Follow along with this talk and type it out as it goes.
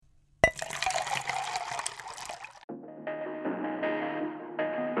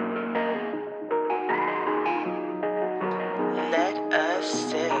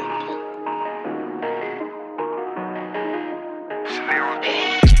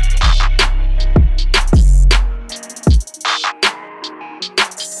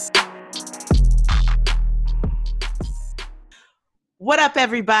What up,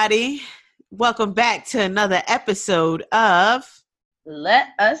 everybody? Welcome back to another episode of Let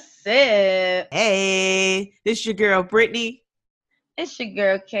Us Sip. Hey, this your girl, Brittany. It's your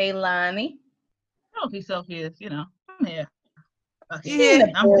girl, Kaylani. Help yourself is, I'm here. Yeah,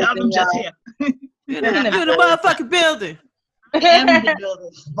 I'm just here. You're the motherfucking building. I am the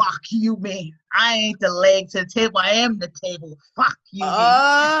building. Fuck you, me. I ain't the leg to the table. I am the table. Fuck you, me.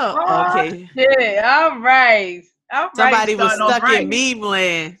 Oh, okay. Shit. All right. Somebody was stuck right. in meme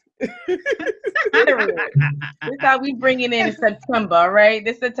land. This how we bring it in September, all right?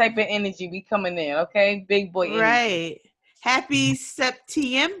 This is the type of energy we coming in, okay? Big boy energy. Right. Happy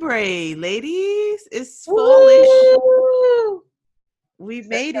September, ladies. It's fallish. Woo! We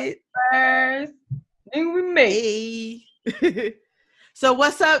made it. First. We made it. Hey. So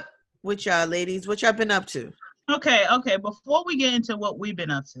what's up with y'all, ladies? What y'all been up to? Okay. Before we get into what we've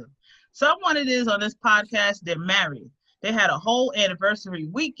been up to, someone it is on this podcast, they're married. They had a whole anniversary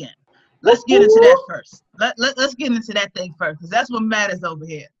weekend. Let's get into that first. Let's get into that thing first, because that's what matters over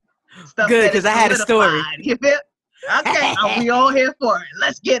here. Stuff Good, because I had a story. You feel? Okay, are we all here for it?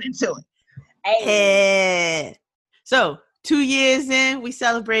 Let's get into it. Hey. So 2 years in, we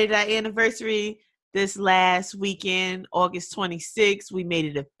celebrated our anniversary this last weekend, August 26th. We made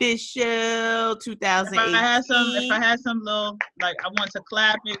it official, 2018. If I had some little, like, I want to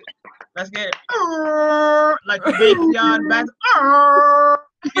clap it. Let's get it. Like the backyard back.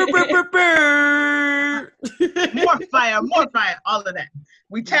 More fire, all of that.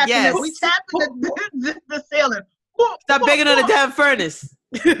 We tapping Yes. the ceiling. Stop banging on the damn furnace.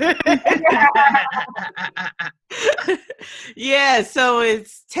 Yeah, so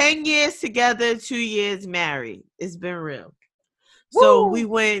it's 10 years together, 2 years married. It's been real. So we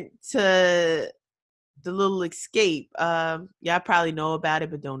went to the little Escape. Y'all probably know about it,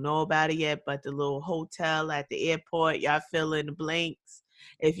 but don't know about it yet. But the little hotel at the airport, y'all fill in the blanks.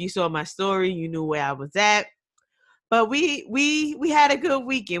 If you saw my story, you knew where I was at. But we had a good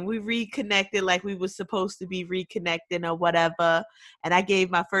weekend. We reconnected like we were supposed to be reconnecting or whatever. And I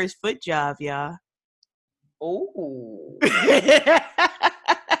gave my first foot job, y'all. Oh.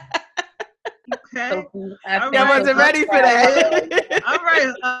 Okay. I wasn't ready for that.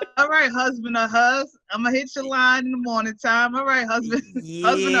 All right, husband or hus. I'm gonna hit your line in the morning time. All right, husband. Yeah.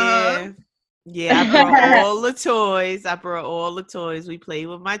 Husband or hus. Yeah, I brought all the toys. We played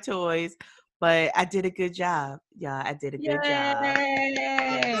with my toys. But I did a good job. Yeah, I did a good job.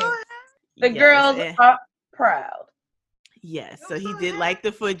 The girls are proud. Yes, so he did like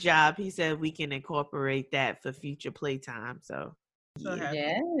the foot job. He said we can incorporate that for future playtime. So,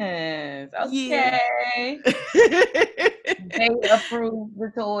 yes. Okay. Yeah. They approve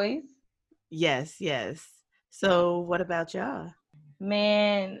the toys. Yes. So, what about y'all?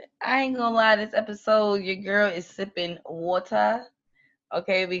 Man, I ain't gonna lie. This episode, your girl is sipping water.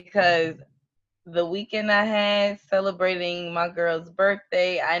 Okay, because the weekend I had celebrating my girl's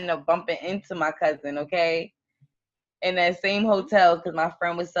birthday, I ended up bumping into my cousin, okay? In that same hotel because my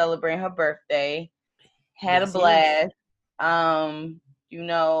friend was celebrating her birthday. Had a blast. I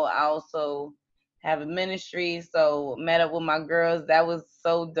also have a ministry, so met up with my girls. That was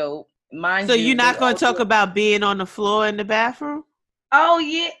so dope. So you're not going to talk about being on the floor in the bathroom? Oh,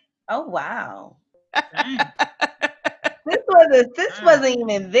 yeah. Oh, wow. This wasn't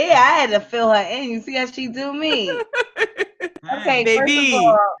even there. I had to fill her in. You see how she do me? Okay, baby.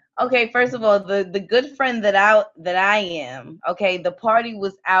 First of all, the good friend that I am. Okay, the party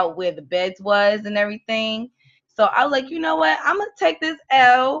was out where the beds was and everything. So I was like, you know what? I'm gonna take this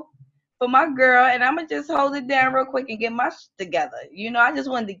L for my girl, and I'm gonna just hold it down real quick and get my shit together. I just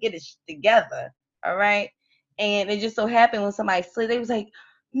wanted to get it together. All right, and it just so happened when somebody slid, they was like,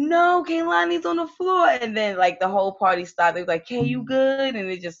 no, Kaylani's on the floor. And then, like, the whole party stopped. They was like, hey, you good?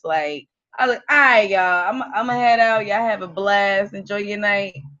 And it just, like, I was like, all right, y'all. I'm going to head out. Y'all have a blast. Enjoy your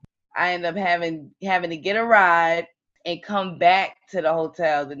night. I ended up having to get a ride and come back to the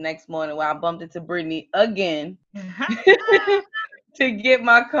hotel the next morning while I bumped into Brittany again to get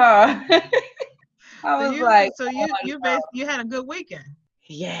my car. You had a good weekend.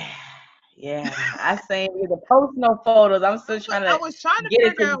 Yeah, I saying to post no photos. I'm still trying to. I was trying to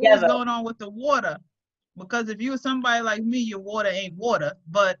figure out what's going on with the water, because if you were somebody like me, your water ain't water.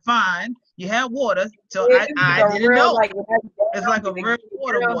 But fine, you have water, so I didn't know. It's like a real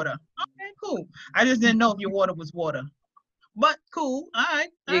water. Okay, cool. I just didn't know if your water was water. But cool. All right.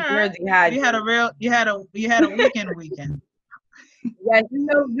 You had a weekend. Yeah, you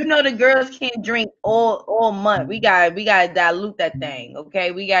know the girls can't drink all month. We gotta dilute that thing, okay?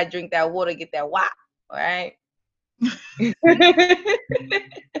 We gotta drink that water, get that wop, all right?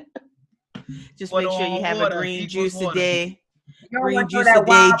 Just make sure you have a green juice a day. green juice a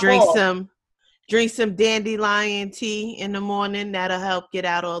day, drink some dandelion tea in the morning. That'll help get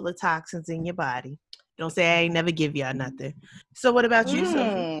out all the toxins in your body. Don't say I ain't never give y'all nothing. So what about you,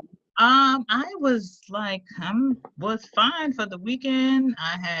 Sophie? I was like, was fine for the weekend.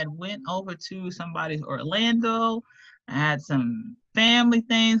 I had went over to somebody's Orlando. I had some family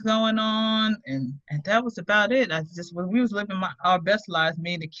things going on, and that was about it. We was living our best lives,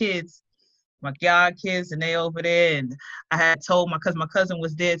 me and the kids, my god kids, and they over there. And I had told my cousin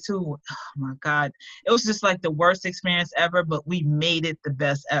was there too. Oh my God, it was just like the worst experience ever, but we made it the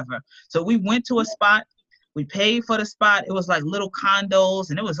best ever. So we went to a spot. We paid for the spot. It was like little condos,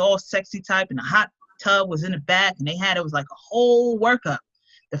 and it was all sexy type, and the hot tub was in the back, and it was like a whole workup.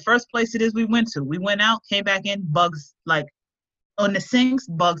 The first place it is we went to, we went out, came back in, bugs, like on the sinks,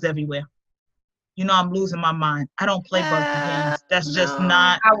 bugs everywhere. You know, I'm losing my mind. I don't play bugs games. That's just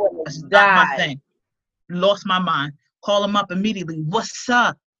not my thing. Lost my mind. Call them up immediately. What's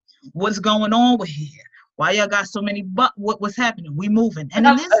up? What's going on with here? Why y'all got so many what's happening? We moving. And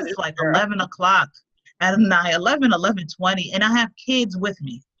then this is like 11 o'clock. At night, 11:20, and I have kids with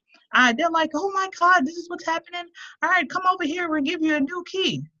me. They're like, oh my God, this is what's happening. All right, come over here. We'll give you a new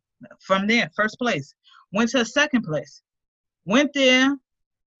key. From there, first place. Went to a second place. Went there.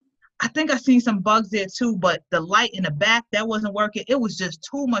 I think I seen some bugs there too, but the light in the back, that wasn't working. It was just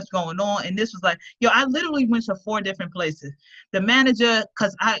too much going on. And this was like, I literally went to 4 different places. The manager,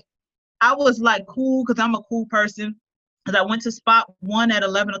 because I was like cool, because I'm a cool person. Because I went to spot 1 at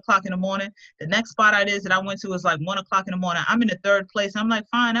 11 o'clock in the morning. The next spot that I went to was like 1 o'clock in the morning. I'm in the 3rd place. I'm like,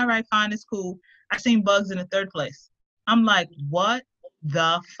 fine, all right, fine, it's cool. I seen bugs in the 3rd place. I'm like, what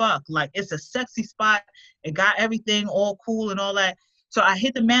the fuck? Like, it's a sexy spot. It got everything all cool and all that. So I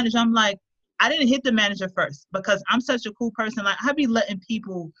hit the manager. I'm like, I didn't hit the manager first because I'm such a cool person. Like, I be letting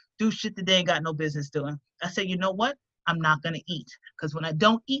people do shit that they ain't got no business doing. I said, you know what? I'm not going to eat. Because when I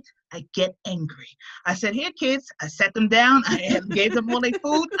don't eat, I get angry. I said, here, kids. I sat them down. I gave them all their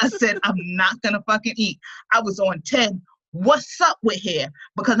food. I said, I'm not going to fucking eat. I was on 10. What's up with here?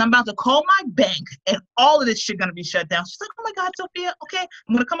 Because I'm about to call my bank and all of this shit going to be shut down. She's like, oh my God, Sophia. Okay,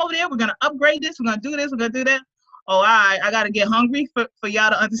 I'm going to come over there. We're going to upgrade this. We're going to do this. We're going to do that. Oh, all right. I got to get hungry for y'all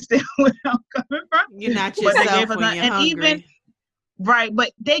to understand where I'm coming from. You're not yourself when you're hungry. Even, right,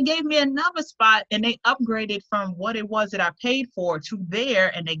 but they gave me another spot and they upgraded from what it was that I paid for to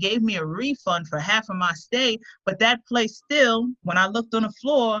there, and they gave me a refund for half of my stay. But that place still, when I looked on the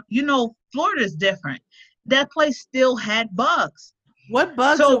floor, Florida is different. That place still had bugs. What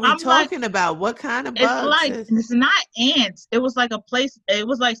bugs are we talking about? What kind of bugs? It's not ants. It was like it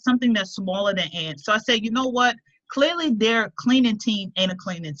was like something that's smaller than ants. So I said, you know what? Clearly, their cleaning team ain't a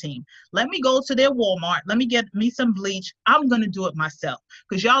cleaning team. Let me go to their Walmart. Let me get me some bleach. I'm going to do it myself.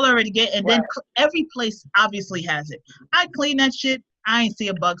 Because y'all already get, and then every place obviously has it. I clean that shit. I ain't see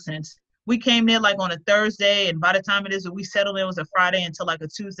a bug since. We came there like on a Thursday, and by the time we settled, it was a Friday until like a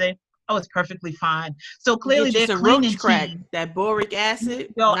Tuesday. I was perfectly fine. So clearly they're cleaning team. That boric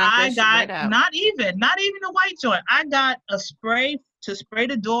acid. Yo, I got not even a white joint. I got a spray to spray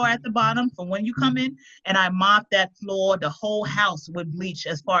the door at the bottom for when you come in, and I mopped that floor, the whole house with bleach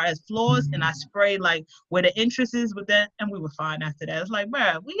as far as floors, and I sprayed like where the entrance is with that, and we were fine after that. It's like,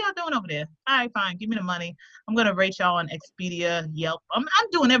 bruh, what y'all doing over there? All right, fine, give me the money. I'm gonna rate y'all on Expedia, Yelp. I'm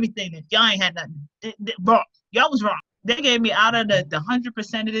doing everything that y'all ain't had nothing. Wrong. Y'all was wrong. They gave me out of the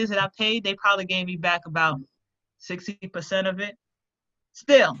 100% it is that I paid, they probably gave me back about 60% of it.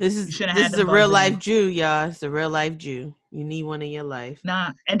 Still, this is a real life Jew, y'all. It's a real life Jew. You need one in your life.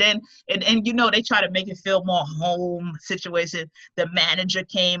 Nah, and then they try to make it feel more home situation. The manager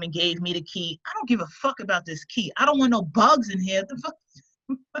came and gave me the key. I don't give a fuck about this key. I don't want no bugs in here. The fuck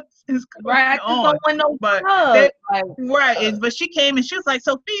is going on? I just don't want no bugs. Right, but she came and she was like,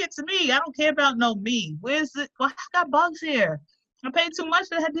 Sophia, to me, I don't care about no me. Where's it? Well, I got bugs here. I paid too much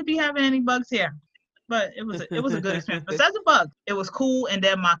to have to be having any bugs here. But it was a good experience. Besides the bug, it was cool. And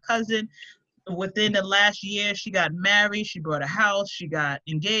then my cousin, within the last year, she got married. She bought a house. She got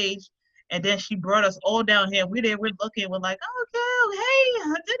engaged. And then she brought us all down here. We're looking. We're like, okay,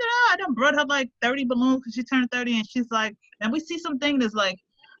 hey, I done brought her like 30 balloons because she turned 30. And she's like, and we see something that's like,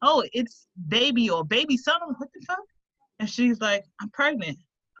 oh, it's baby or baby son. What the fuck? And she's like, I'm pregnant.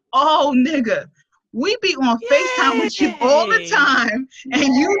 Oh, nigga. We be on FaceTime with you all the time,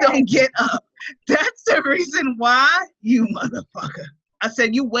 and you don't get up. That's the reason why, you motherfucker. I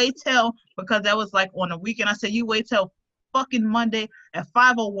said, you wait till, because that was like on a weekend, I said, you wait till fucking Monday at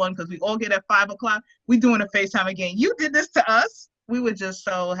 5:01, because we all get at 5 o'clock. We doing a FaceTime again. You did this to us. We were just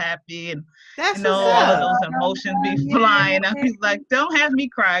so happy, and all of those emotions be flying. I was like, don't have me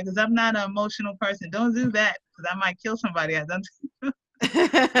cry, because I'm not an emotional person. Don't do that, because I might kill somebody. I don't.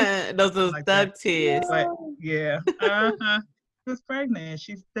 Those like thug that. tears. But yeah, she was pregnant.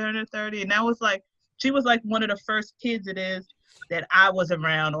 She's turning her 30, and that was like she was like one of the first kids it is that I was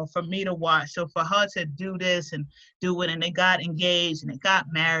around or for me to watch. So for her to do this and do it, and they got engaged and they got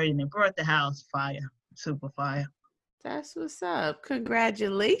married and they brought the house, fire, super fire. That's what's up.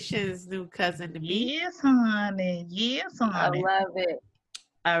 Congratulations, new cousin to me. Yes, honey. Yes, honey. I love it.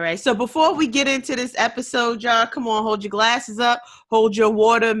 All right. So before we get into this episode, y'all, come on, hold your glasses up, hold your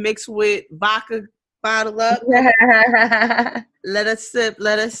water mixed with vodka bottle up. Let us sip.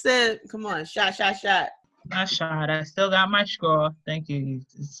 Let us sip. Come on, shot. My shot. I still got my straw. Thank you.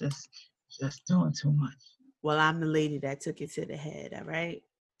 It's just doing too much. Well, I'm the lady that took it to the head. All right.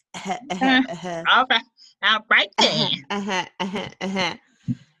 All right. All right then.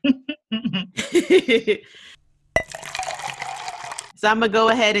 So I'm going to go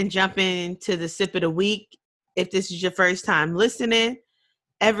ahead and jump into the sip of the week. If this is your first time listening,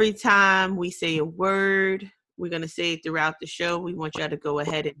 every time we say a word, we're going to say it throughout the show. We want y'all to go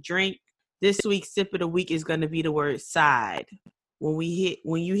ahead and drink. This week's sip of the week is going to be the word side. When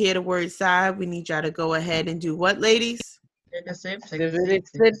you hear the word side, we need y'all to go ahead and do what, ladies? Take a sip. Sip it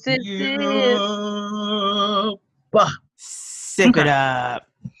up.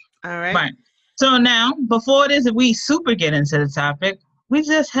 All right. Right. So now, before this, we super get into the topic. We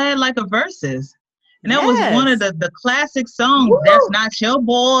just had like a verses. And that was one of the classic songs. Woo! That's not your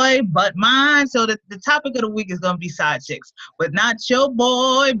boy, but mine. So the topic of the week is going to be side chicks. But not your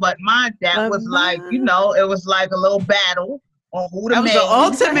boy, but mine. That was like, it was like a little battle on who the main. That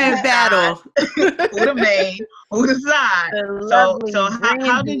was the ultimate battle. Who the main, who the side. So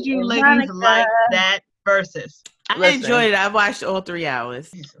how did you ladies like that verses? I enjoyed it. I watched all 3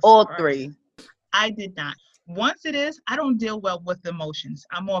 hours. All 3. I did not. Once it is, I don't deal well with emotions.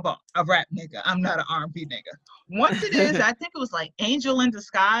 I'm more of a rap nigga. I'm not an R&B nigga. Once it is, I think it was like Angel in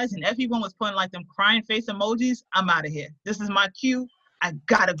Disguise, and everyone was putting like them crying face emojis. I'm out of here. This is my cue. I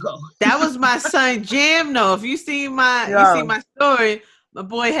gotta go. That was my son Jam. No, if you see my story, my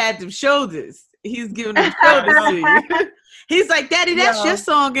boy had them shoulders. He's giving them shoulders to you. He's like, Daddy, that's your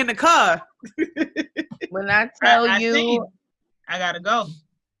song in the car. When I tell you, I gotta go.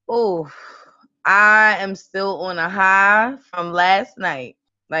 Oh. I am still on a high from last night.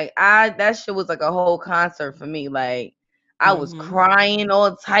 Like that shit was like a whole concert for me. Like I was crying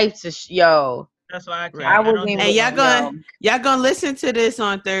all types of yo. That's why I can't. I wasn't even. And y'all gonna listen to this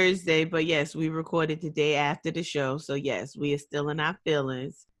on Thursday, but yes, we recorded the day after the show, so yes, we are still in our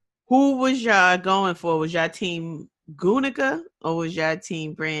feelings. Who was y'all going for? Was y'all team Gunica or was y'all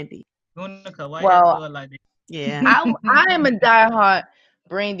team Brandy? Gunica. Why y'all do it like that? Yeah, I am a diehard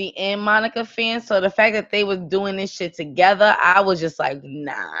Brandy and Monica fan, so the fact that they was doing this shit together, I was just like,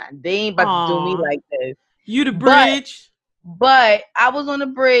 nah, they ain't about to do me like this. You the bridge. But I was on the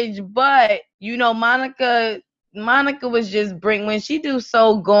bridge, but Monica was just when she do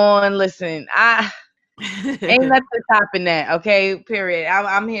So Gone, listen, I ain't nothing topping that, okay, period.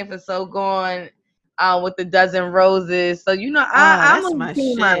 I'm here for So Gone with the Dozen Roses. So I'm on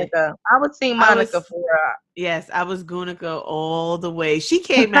team Monica. I would team Monica for her. Yes, I was Gunica all the way. She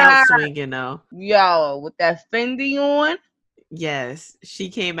came out swinging though. Yo, with that Fendi on. Yes, she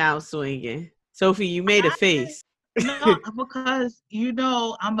came out swinging. Sophie, you made a face. No, because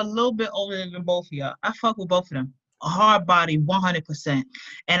I'm a little bit older than both of y'all. I fuck with both of them. A hard body, 100%.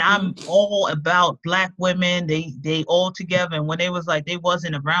 And I'm all about Black women. They all together. And when they was like, they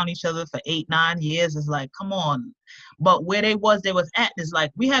wasn't around each other for 8-9 years, it's like, come on. But where they was at is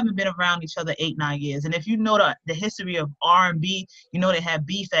like, we haven't been around each other 8-9 years. And if you know the history of R&B, they have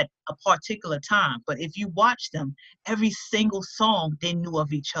beef at a particular time. But if you watch them, every single song, they knew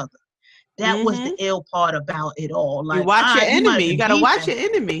of each other. That was the ill part about it all. Like, you watch your enemy. You gotta watch your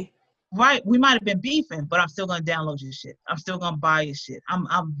enemy. Right, we might have been beefing, but I'm still gonna download your shit. I'm still gonna buy your shit. I'm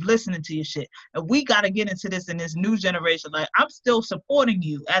listening to your shit. And we gotta get into this in this new generation. Like, I'm still supporting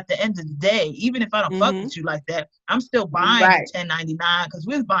you at the end of the day, even if I don't fuck with you like that. I'm still buying $10.99 because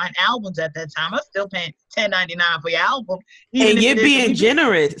we was buying albums at that time. I'm still paying $10.99 for your album. And you're being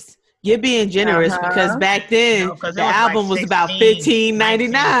generous. You're being generous because back then the album was about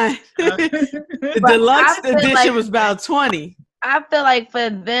 $15.99. The deluxe edition was about $20. I feel like for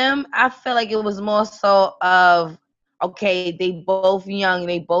them, it was more so of, okay, they both young,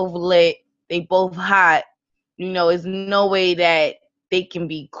 they both lit, they both hot. There's no way that they can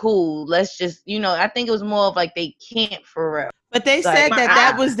be cool. Let's just, I think it was more of like they can't for real. But they said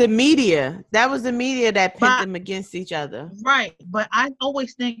that was the media. That was the media that pit them against each other. Right. But I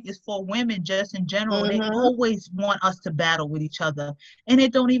always think it's for women just in general. They always want us to battle with each other. And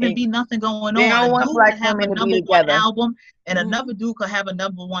it don't even be nothing going on. A dude could have a number one album and another dude could have a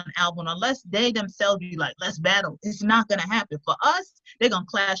number one album. Unless they themselves be like, let's battle. It's not going to happen. For us, they're going to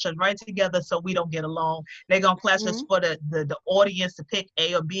clash us right together so we don't get along. They're going to clash us for the audience to pick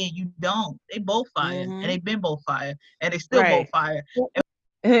A or B and you don't. They both fire. And they've been both fire. And they still both fire.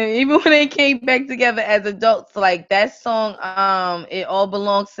 Even when they came back together as adults, like that song, It All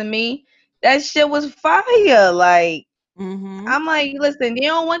Belongs to Me, that shit was fire. Like, I'm like, listen, you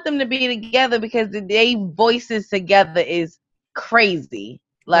don't want them to be together because their voices together is crazy.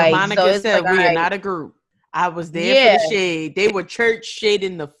 Like, Monica said, we are not a group. I was there for the shade. They were church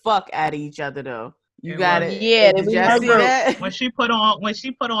shading the fuck out of each other, though. You got it. Yeah, did y'all see that? When she put on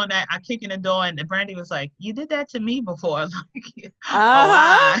that, I kick in the door and Brandy was like, "You did that to me before." Like,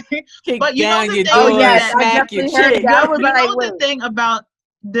 but you know the thing, smack your chick. That was the thing about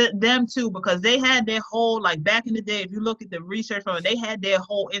them too, because they had their whole, like back in the day, if you look at the research from it, they had their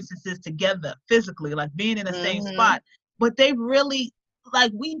whole instances together physically, like being in the same spot. But they really,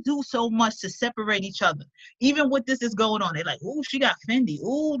 like, we do so much to separate each other. Even with this is going on, they're like, "Ooh, she got Fendi.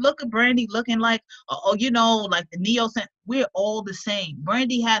 Ooh, look at Brandy looking like, like the neo." We're all the same.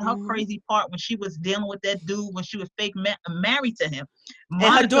 Brandy had her crazy part when she was dealing with that dude when she was fake married to him. Monica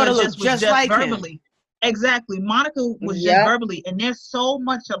and her daughter looked just like verbally. Him. Exactly. Monica was just verbally, and they're so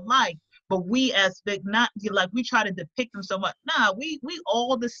much alike. But we as big, not like we try to depict them so much. Nah, we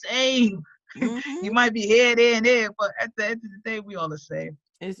all the same. You might be here, there, and there, but at the end of the day, we all the same.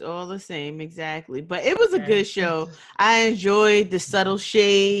 It's all the same, exactly. But it was a good show. I enjoyed the subtle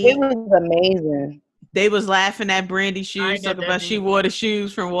shade. It was amazing. They was laughing at Brandy's shoes, talking about she wore the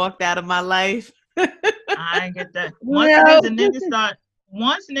shoes from Walked Out of My Life. I ain't get that. Once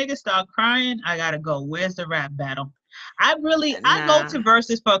niggas start crying, I gotta go. Where's the rap battle? I go to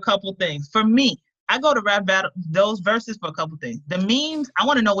verses for a couple things. For me, I go to rap battle, those verses for a couple things. The memes, I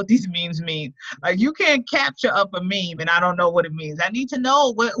want to know what these memes mean. Like, you can't capture up a meme and I don't know what it means. I need to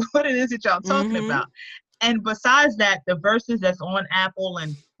know what it is that y'all talking about. And besides that, the verses that's on Apple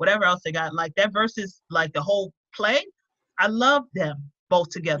and whatever else they got, like that verses, like the whole play, I love them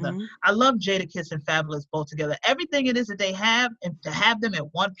both together. I love Jadakiss and Fabulous both together. Everything it is that they have, and to have them in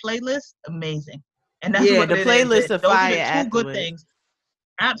one playlist, amazing. And that's what the playlist of fire. Those are the two good things.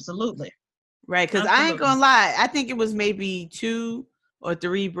 Absolutely. Right, because I ain't gonna lie, I think it was maybe 2 or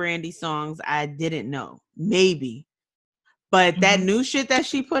 3 Brandy songs I didn't know, maybe. But that new shit that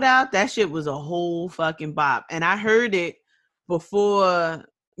she put out, that shit was a whole fucking bop. And I heard it before,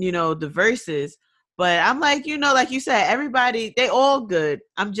 the verses. But I'm like, like you said, everybody, they all good.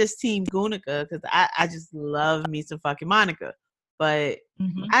 I'm just Team Gunica because I just love me some fucking Monica. But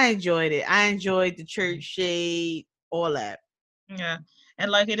I enjoyed it. I enjoyed the church shade, all that. Yeah. And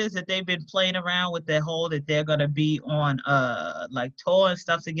like it is that they've been playing around with that whole that they're gonna be on like tour and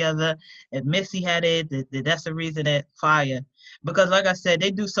stuff together. And Missy had it, that's the reason that fire. Because like I said, they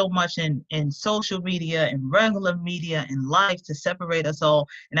do so much in social media and regular media and life to separate us all.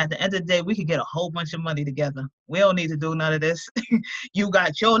 And at the end of the day, we can get a whole bunch of money together. We don't need to do none of this. You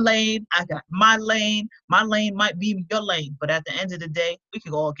got your lane, I got my lane. My lane might be your lane, but at the end of the day, we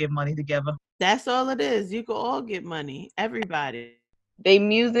can all get money together. That's all it is. You can all get money. Everybody. Their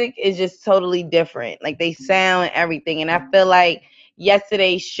music is just totally different. Like they sound everything. And I feel like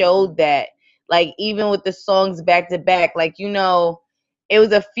yesterday showed that. Like even with the songs back to back, like, it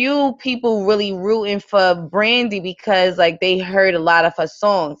was a few people really rooting for Brandy because like they heard a lot of her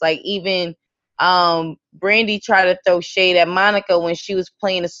songs. Like even Brandy tried to throw shade at Monica when she was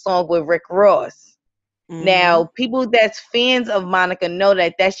playing a song with Rick Ross. Now, people that's fans of Monica know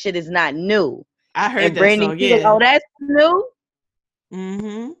that shit is not new. I heard and that Brandy song, yeah. Like, oh, that's new?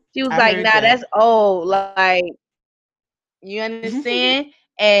 She was like, nah, that's old. Like, you understand?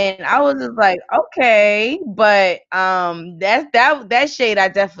 And I was just like, okay, but that shade I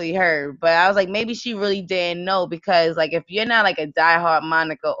definitely heard. But I was like, maybe she really didn't know because like if you're not like a diehard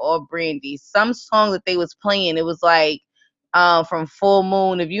Monica or Brandy, some songs that they was playing, it was like from Full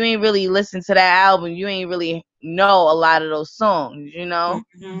Moon. If you ain't really listened to that album, you ain't really know a lot of those songs,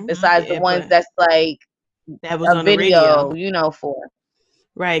 besides the ones that's like that was on video, the radio. For.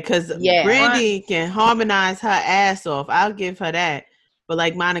 Right, because Brandy can harmonize her ass off. I'll give her that. But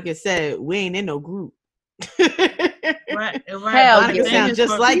like Monica said, we ain't in no group. Right. Monica sounds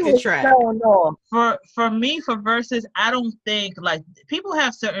just like the track. For me, for verses, I don't think like people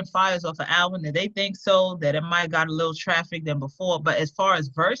have certain fires off an album that they think so that it might got a little traffic than before. But as far as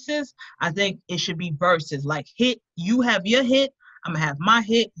verses, I think it should be verses. Like hit, you have your hit, I'm gonna have my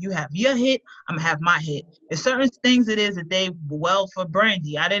hit, you have your hit, I'm gonna have my hit. There's certain things it is that they for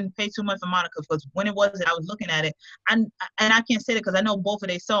Brandy. I didn't pay too much for Monica because when it was that I was looking at it, and I can't say it because I know both of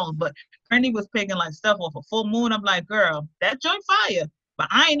their songs, but Brandy was picking like stuff off of Full Moon. I'm like, girl, that joint fire. But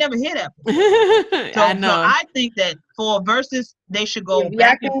I ain't never hear that before. So I think that for verses, they should go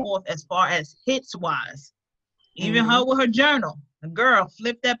back and forth as far as hits wise. Even her with her journal. The girl,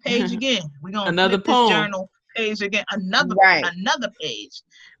 flip that page again. We're gonna flip this journal page again. Another page.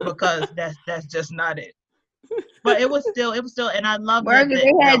 Because that's just not it. But it was still, and I love that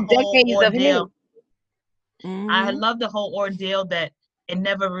they had decades of hits. I love the whole ordeal that it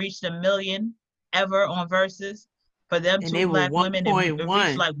never reached 1 million ever on verses. For them two black women, it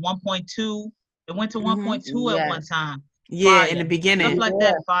reached like 1.2. It went to 1.2 at one time. Yeah, in the beginning. Stuff like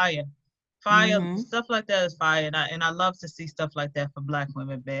that, fire. Stuff like that is fire, and I love to see stuff like that for black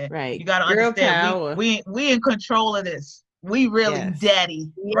women, man. Right. You gotta understand, we in control of this. We really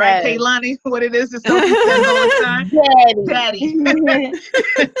daddy, right, Kaylani? What it is that Sophie says all the time, daddy.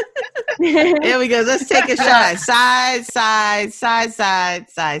 There we go. Let's take a shot. Side.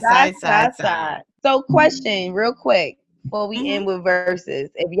 So, question, real quick, before we end with verses.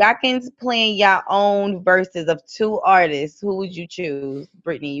 If y'all can playing your own verses of 2 artists, who would you choose?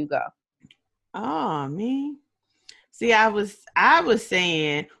 Brittany, you go. Oh, me. See, I was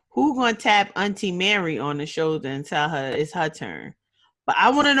saying, who gonna tap Auntie Mary on the shoulder and tell her it's her turn? But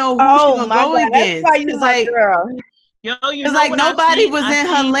I want to know who she's gonna go against. It's like, it's like nobody was in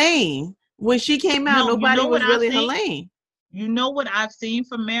her lane when she came out. Nobody was really in her lane. You know what I've seen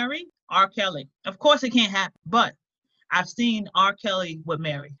from Mary? R. Kelly. Of course, it can't happen, but I've seen R. Kelly with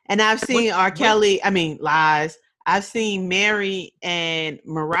Mary, and I've seen R. Kelly. Lies. I've seen Mary and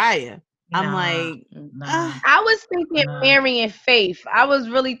Mariah. I'm like, I was thinking Mary and Faith. I was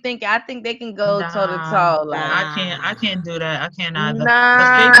really thinking. I think they can go toe to toe. Like I can't do that. I can't either.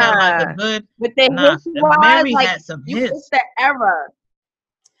 Faith had like a good. But the hits Mary like, had some hits. It's the era.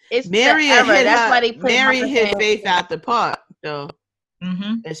 It's Mary the era. That's why they put Mary hit Faith out the park, though.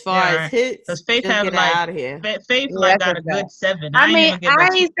 As far as hits, because Faith had get like out of here. Faith like got a good 7. I ain't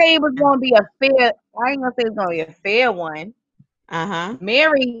say it was gonna be a fair. I ain't gonna say it's gonna be a fair one.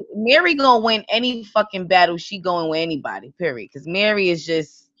 Mary gonna win any fucking battle she going with anybody. Period. Because Mary is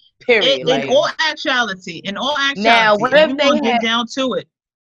just period. In all actuality, now what if they get down to it?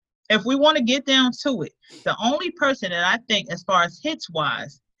 If we want to get down to it, the only person that I think, as far as hits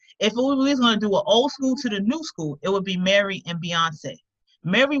wise, if we was going to do an old school to the new school, it would be Mary and Beyonce.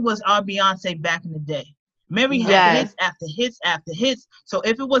 Mary was our Beyonce back in the day. Mary had hits after hits after hits. So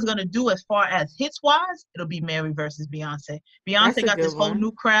if it was going to do as far as hits wise, it'll be Mary versus Beyonce. Beyonce got this whole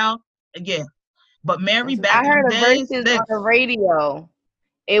new crowd again. But Mary back in the day. I heard verses on the radio.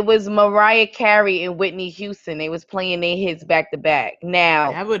 It was Mariah Carey and Whitney Houston. They was playing their hits back to back.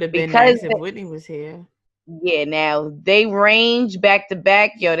 Now that would have been nice if Whitney was here. Yeah, now they range back to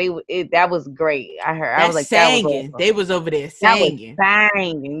back. Yo, that was great. I heard. I was like, singing. That was awesome. They was over there singing.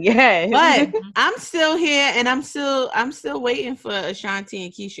 Yeah. But I'm still here, and I'm still waiting for Ashanti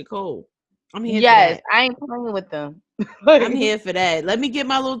and Keisha Cole. I'm here. Yes, for that. I ain't playing with them. I'm here for that. Let me get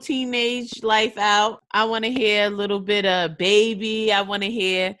my little teenage life out. I want to hear a little bit of Baby. I want to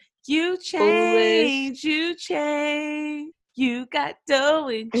hear You Change, You Change. You got dough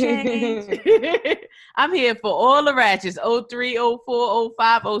and change. I'm here for all the ratchets. 03, 04,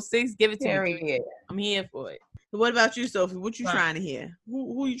 05, 06. Give it to me. I'm here for it. So what about you, Sophie? What you trying to hear?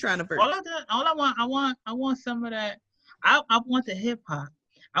 Who you trying to first? All I want some of that. I want the hip hop.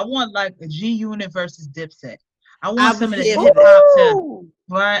 I want like a G Unit versus Dipset. I want some of the hip hop too.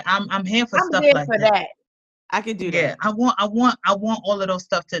 Right? I'm here for stuff like that. I could do that. Yeah, I want all of those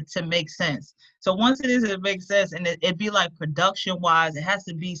stuff to make sense. So once it makes sense, and it be like production wise, it has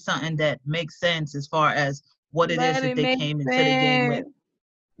to be something that makes sense as far as what it is that they came into the game with.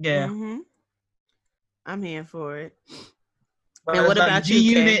 Yeah. I'm here for it. But and what about G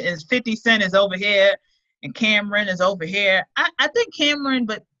Unit? Is 50 Cent is over here, and Cameron is over here. I think Cameron,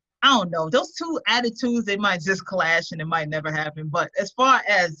 but I don't know. Those two attitudes, they might just clash, and it might never happen. But as far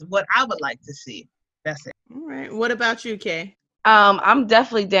as what I would like to see, that's it. All right. What about you, Kay? I'm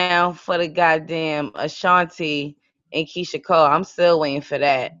definitely down for the goddamn Ashanti and Keisha Cole. I'm still waiting for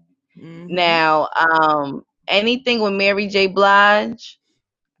that. Now, anything with Mary J. Blige,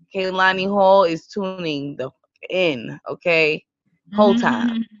 Kehlani Hall is tuning the in, okay? Whole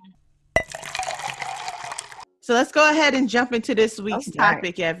time. So let's go ahead and jump into this week's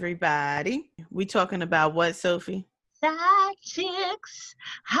topic, everybody. We talking about what, Sophie? Side chicks.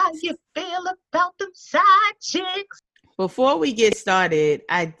 How you feel about them side chicks? Before we get started,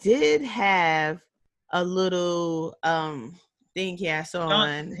 I did have a little thing here I saw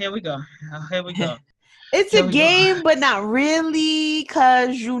on. Here we go. Here we go. It's a game, but not really,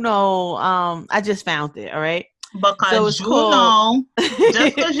 because I just found it. All right. Because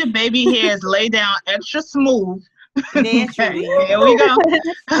just because your baby hair is laid down extra smooth. Naturally. Here we go.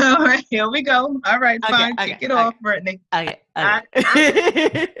 All right, here we go. All right, fine. Kick it off, Brittany. Okay.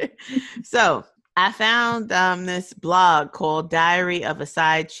 So I found this blog called Diary of a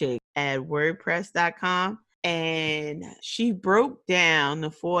Side Chick at WordPress.com, and she broke down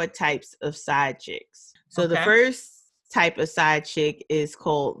the 4 types of side chicks. So the first type of side chick is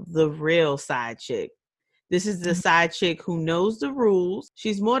called the real side chick. This is the side chick who knows the rules.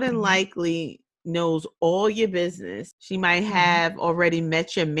 She's more than likely knows all your business. She might have already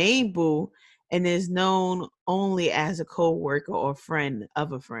met your main boo and is known only as a co-worker or friend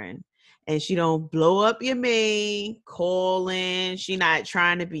of a friend. And she don't blow up your main, calling. She not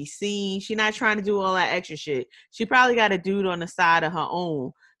trying to be seen. She not trying to do all that extra shit. She probably got a dude on the side of her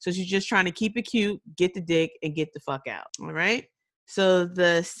own. So she's just trying to keep it cute, get the dick, and get the fuck out. All right? So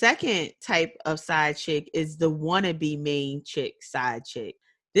the second type of side chick is the wannabe main chick side chick.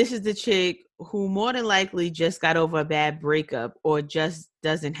 This is the chick who more than likely just got over a bad breakup or just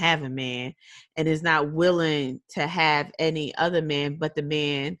doesn't have a man and is not willing to have any other man but the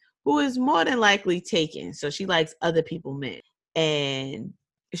man who is more than likely taken. So she likes other people men. And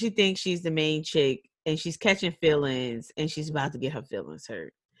she thinks she's the main chick and she's catching feelings and she's about to get her feelings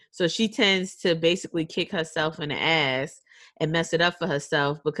hurt. So she tends to basically kick herself in the ass and mess it up for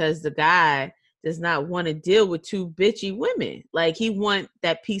herself because the guy does not want to deal with 2 bitchy women. Like, he want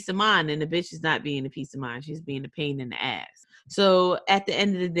that peace of mind, and the bitch is not being a peace of mind. She's being a pain in the ass. So at the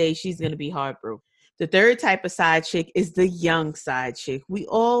end of the day, she's going to be heartbroken. The third type of side chick is the young side chick. We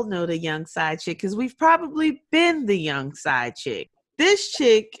all know the young side chick because we've probably been the young side chick. This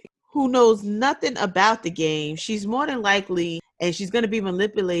chick who knows nothing about the game, she's more than likely, and she's going to be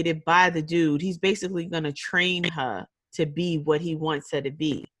manipulated by the dude. He's basically going to train her to be what he wants her to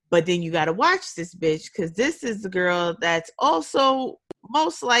be. But then you got to watch this bitch because this is the girl that's also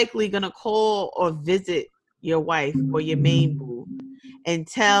most likely going to call or visit your wife or your main boo and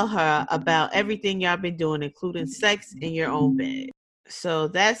tell her about everything y'all been doing, including sex in your own bed. So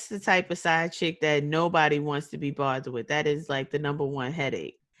that's the type of side chick that nobody wants to be bothered with. That is like the number 1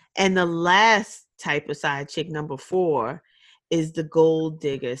 headache. And the last type of side chick, number 4, is the gold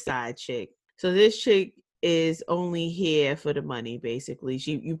digger side chick. So this chick is only here for the money, basically.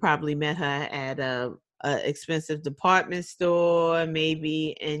 You probably met her at a expensive department store,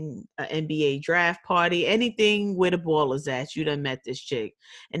 maybe in an NBA draft party, anything where the ball is at. You done met this chick.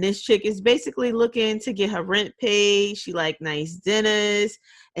 And this chick is basically looking to get her rent paid. She like nice dinners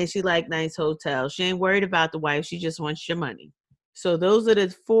and she like nice hotels. She ain't worried about the wife. She just wants your money. So those are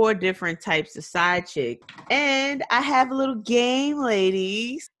the 4 different types of side chick. And I have a little game,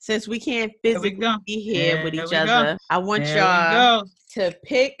 ladies. Since we can't physically be here with each other, I want y'all to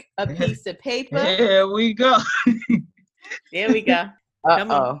pick a piece of paper. Here we go. There we go.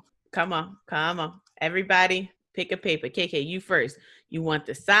 Come on. Everybody pick a paper. KK, you first. You want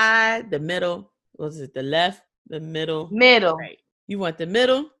the side, the middle. Was it the left, the middle? Middle. Right. You want the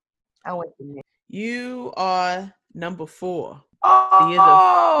middle? I want the middle. You are number 4.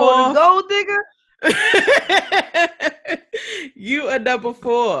 Oh, the gold digger? You are number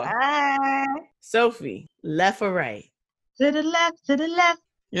 4. Sophie, left or right? To the left, to the left.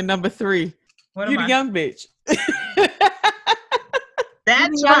 You're number 3. You the young bitch.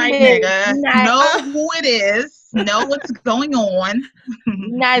 That's right, nigga. Know who it is. Know what's going on.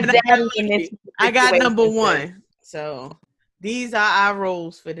 I got number 1. So these are our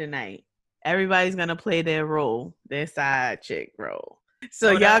roles for tonight. Everybody's going to play their role, their side chick role.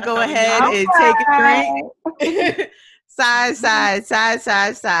 So y'all go ahead and take a drink. Side.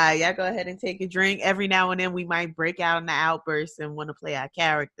 Y'all go ahead and take a drink. Every now and then we might break out in the outburst and want to play our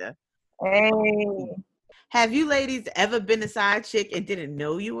character. Hey. Have you ladies ever been a side chick and didn't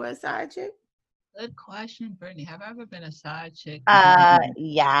know you were a side chick? Good question, Brittany. Have I ever been a side chick?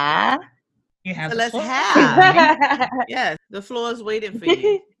 Yeah. You have. So let's have. Yes, the floor is waiting for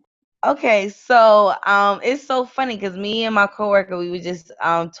you. Okay, so it's so funny because me and my coworker, we were just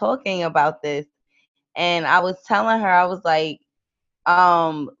talking about this, and I was telling her, I was like,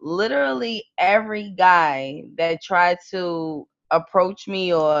 literally every guy that tried to approach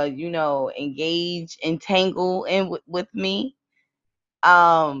me or engage, entangle with me,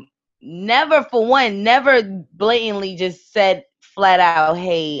 never blatantly just said flat out,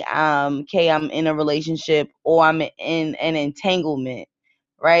 hey, Kay, I'm in a relationship or I'm in an entanglement,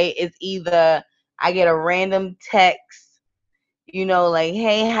 right? It's either I get a random text, like,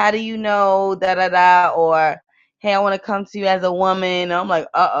 hey, how do you know, da da da, or hey, I want to come to you as a woman. I'm like,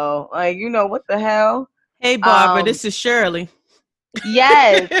 uh-oh, like, what the hell? Hey, Barbara, this is Shirley.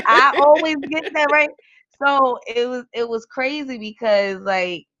 Yes, I always get that, right? So it was crazy because,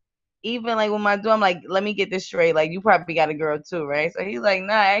 like, even like with my dude, I'm like, let me get this straight. Like, you probably got a girl too, right? So he's like,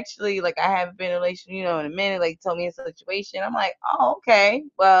 nah, actually, like, I haven't been in a relationship, in a minute. Like, told me a situation. I'm like, oh, okay.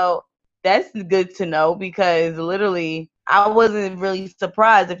 Well, that's good to know because literally I wasn't really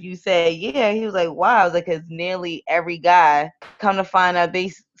surprised if you said, yeah. He was like, wow. I was like, because nearly every guy, come to find out,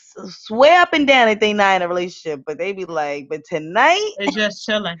 they swear up and down that they not in a relationship, but they be like, but tonight, they're just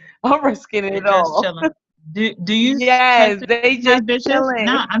chilling. I'm risking it all. Chilling. Do you? Yes, they just chilling.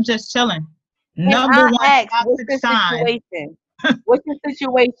 Nah, I'm just chilling. Number one toxic sign. What's the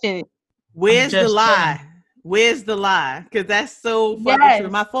situation? Where's the lie? Chilling. Where's the lie? Because that's so fucking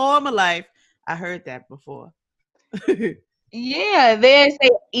true. My former life, I heard that before. Yeah, they say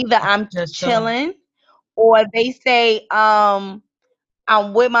either I'm just chilling, or they say I'm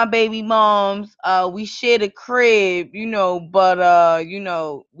with my baby moms. We share the crib, but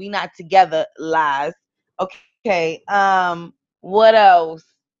we not together. Lies. Okay. What else?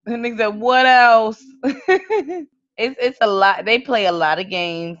 And they said, what else? It's a lot. They play a lot of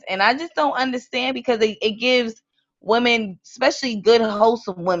games, and I just don't understand because it gives women, especially good,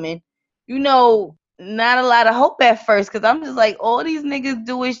 wholesome women, not a lot of hope at first. Because I'm just like, all these niggas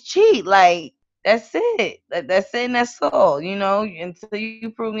do is cheat. Like, that's it. That's it, and that's all. Until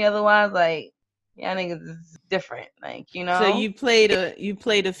you prove me otherwise, like, yeah, niggas is different. Like, So you played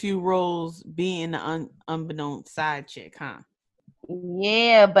a few roles being the unbeknownst side chick, huh?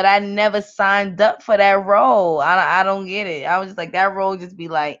 Yeah, but I never signed up for that role. I don't get it. I was just like, that role just be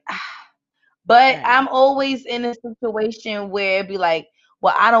like, ah. But right. I'm always in a situation where it'd be like,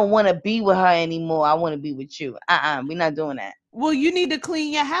 well, I don't want to be with her anymore. I want to be with you. We're not doing that. Well, you need to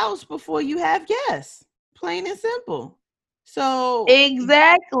clean your house before you have guests. Plain and simple. So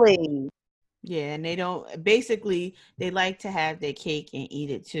exactly. Yeah, and they like to have their cake and eat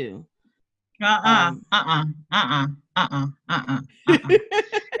it too. It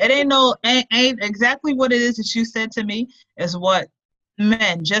ain't exactly what it is that you said to me is what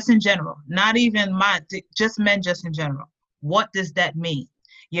men just in general, not even just men just in general. What does that mean?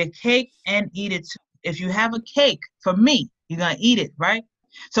 Your cake and eat it too. If you have a cake, for me, you're going to eat it, right?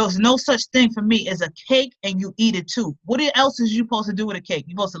 So there's no such thing for me as a cake and you eat it too. What else is you supposed to do with a cake?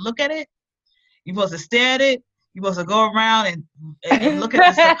 You supposed to look at it? You supposed to stare at it? You supposed to go around and look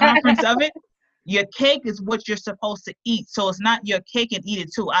at the circumference of it? Your cake is what you're supposed to eat. So it's not your cake and eat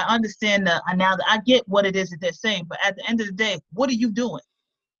it too. I understand now that I get what it is that they're saying, but at the end of the day, what are you doing?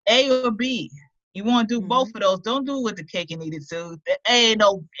 A or B? You want to do both of those. Don't do it with the cake and eat it too. It ain't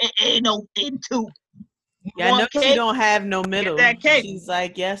no in two. Yeah, I know she don't have no middle. She's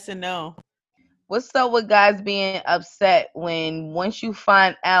like yes and no. What's up with guys being upset when once you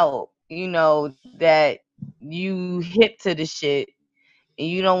find out, that you hip to the shit and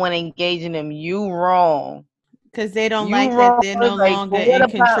you don't want to engage in them, you wrong. Because they don't like that they're no longer in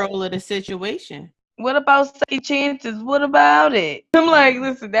control of the situation. What about second chances? What about it? I'm like,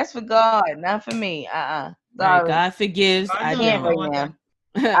 listen, that's for God, not for me. Right, God forgives. I can't right now.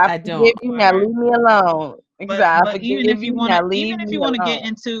 I don't. You now, leave me alone. But even if you want to get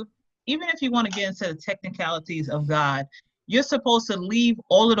into the technicalities of God, you're supposed to leave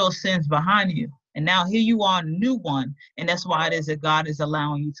all of those sins behind you. And now here you are, a new one. And that's why it is that God is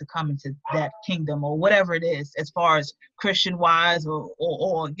allowing you to come into that kingdom or whatever it is, as far as Christian wise or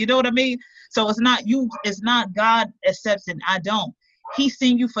you know what I mean? So it's not God accepts and I don't. He's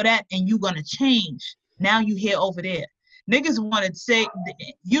seen you for that and you're going to change. Now you here over there. Niggas want to say,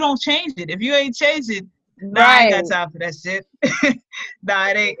 you don't change it. If you ain't changed it, nah, I ain't got time for that shit. Nah,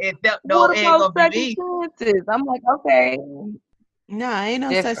 it ain't gonna be me. I'm like, okay. Nah, ain't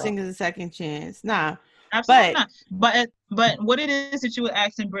no such thing as a second chance. Nah. Absolutely not. But what it is that you were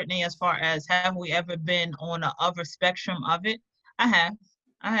asking Brittany as far as have we ever been on the other spectrum of it? I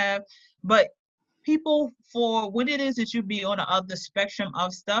have. But people, for what it is that you be on the other spectrum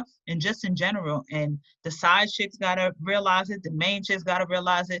of stuff and just in general, and the side chicks gotta realize it, the main chicks gotta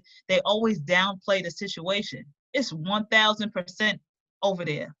realize it, they always downplay the situation. It's 1000% over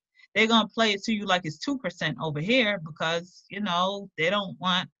there. They're gonna play it to you like it's 2% over here because they don't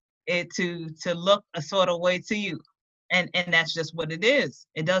want it to look a sort of way to you, and that's just what it is.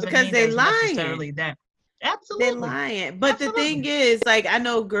 It doesn't mean there's necessarily that. Absolutely. They're lying. But the thing is, like, I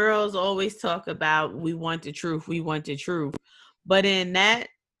know girls always talk about we want the truth, we want the truth. But in that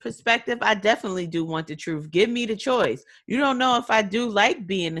perspective, I definitely do want the truth. Give me the choice. You don't know if I do like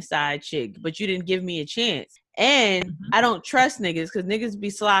being a side chick, but you didn't give me a chance. And I don't trust niggas because niggas be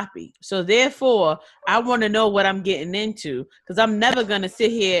sloppy. So therefore, I want to know what I'm getting into because I'm never going to sit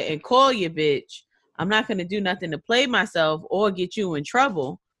here and call you bitch. I'm not going to do nothing to play myself or get you in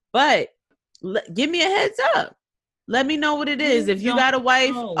trouble. But give me a heads up. Let me know what it is. If you got a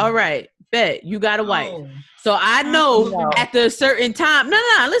wife, all right, bet you got a wife. So I know at the certain time. No,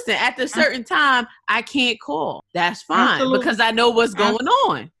 listen. At the certain time, I can't call. That's fine because I know what's going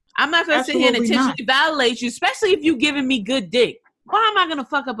on. I'm not gonna sit here and intentionally violate you, especially if you giving me good dick. Why am I gonna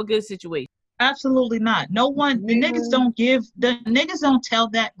fuck up a good situation? Absolutely not. No one, the niggas don't tell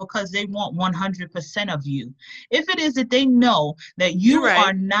that because they want 100% of you. If it is that they know that you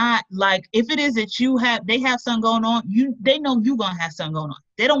are not like, if it is that they have something going on, they know you gonna have something going on.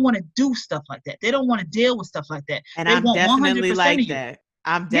 They don't want to do stuff like that. They don't want to deal with stuff like that. And they I'm want definitely 100% like of you. that.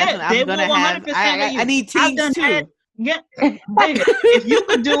 I'm gonna have. I need teams too. Yeah, baby, if you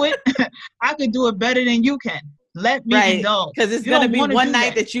could do it, I could do it better than you can. Let me indulge. Because it's going to be one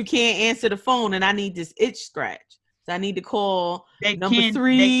night that you can't answer the phone and I need this itch scratch. So I need to call number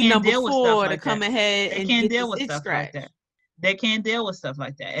 3, number 4 to come ahead and get this itch scratch. They can't deal with stuff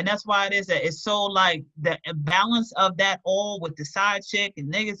like that. And that's why it is that it's so like the balance of that all with the side chick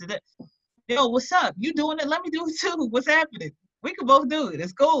and niggas. Yo, what's up? You doing it? Let me do it too. What's happening? We can both do it.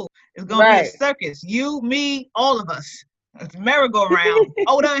 It's cool. It's going to be a circus. You, me, all of us. It's merry-go-round.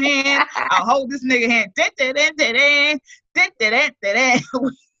 Hold her hand. I'll hold this nigga hand.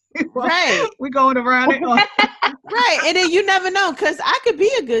 Right. We going around it. Right. And then you never know because I could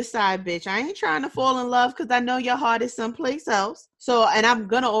be a good side bitch. I ain't trying to fall in love because I know your heart is someplace else. So, and I'm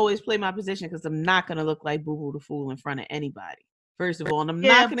going to always play my position because I'm not going to look like Boo Boo the Fool in front of anybody. First of all, and I'm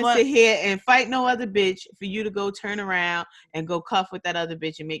not going to sit here and fight no other bitch for you to go turn around and go cuff with that other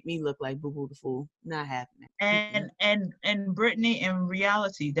bitch and make me look like Boo Boo the Fool. Not happening. And Brittany, in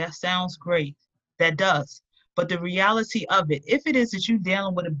reality, that sounds great. That does. But the reality of it, if it is that you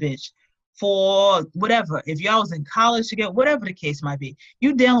dealing with a bitch for whatever, if y'all was in college together, whatever the case might be,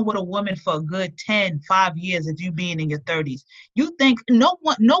 you dealing with a woman for a good 5 years if you being in your 30s. You think no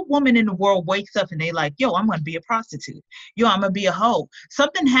woman in the world wakes up and they like, yo, I'm gonna be a prostitute. Yo, I'm gonna be a hoe.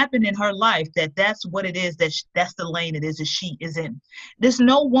 Something happened in her life that's what it is, that's the lane it is that she is in. There's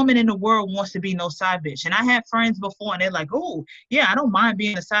no woman in the world wants to be no side bitch. And I had friends before and they're like, oh yeah, I don't mind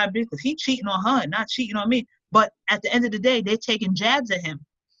being a side bitch because he cheating on her and not cheating on me. But at the end of the day, they're taking jabs at him.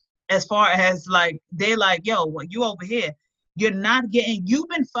 As far as like, they like, yo, well, you over here, you've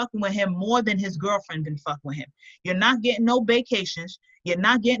been fucking with him more than his girlfriend been fucking with him. You're not getting no vacations. You're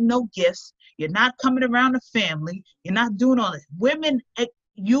not getting no gifts. You're not coming around the family. You're not doing all this. Women,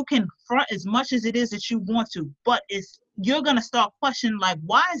 you can front as much as it is that you want to, but you're going to start questioning like,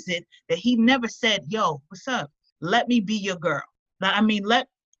 why is it that he never said, yo, what's up? Let me be your girl. Let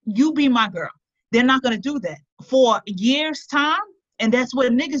you be my girl. They're not going to do that for years' time. And that's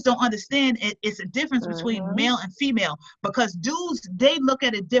what niggas don't understand. It's a difference between male and female because dudes, they look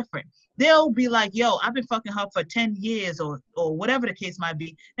at it different. They'll be like, yo, I've been fucking her for 10 years or whatever the case might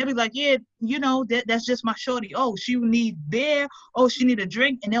be. They'll be like, yeah, you know, that's just my shorty. Oh, she need beer. Oh, she need a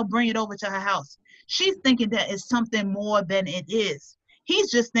drink. And they'll bring it over to her house. She's thinking that it's something more than it is. He's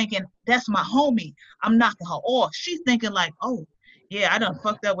just thinking, that's my homie. I'm knocking her off. She's thinking like, oh, yeah, I done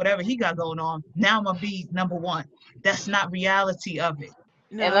fucked up whatever he got going on. Now I'm going to be number one. That's not reality of it.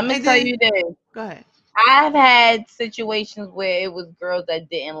 No. And let me tell you this. Go ahead. I've had situations where it was girls that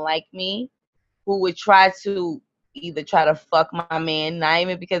didn't like me who would try to fuck my man, not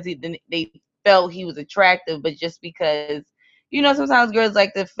even because they felt he was attractive, but just because, you know, sometimes girls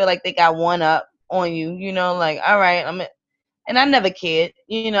like to feel like they got one up on you, you know, like, all right, and I never cared,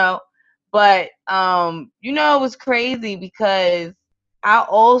 you know, but, you know, it was crazy because I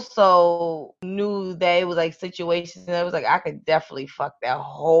also knew that it was like situations that was like I could definitely fuck that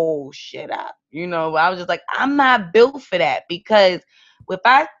whole shit up, you know. But I was just like, I'm not built for that because if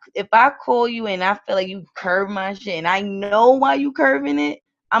I call you and I feel like you curve my shit and I know why you curving it,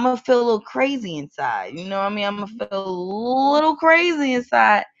 I'm gonna feel a little crazy inside. You know what I mean? I'm gonna feel a little crazy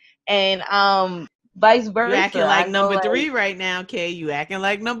inside, and vice versa. You acting like number 3 right now, Kay. You acting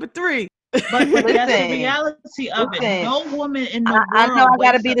like number 3. But that's the reality of it. No woman in the world I know I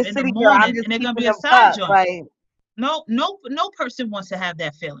gotta be the city girl. I'm just and they're gonna be a side joint. Like, no person wants to have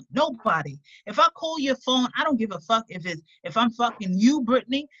that feeling. Nobody. If I call your phone, I don't give a fuck if I'm fucking you,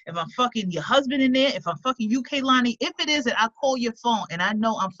 Brittany, if I'm fucking your husband in there, if I'm fucking you, Kaylani. If it is that I call your phone and I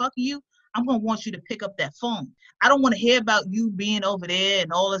know I'm fucking you, I'm going to want you to pick up that phone. I don't want to hear about you being over there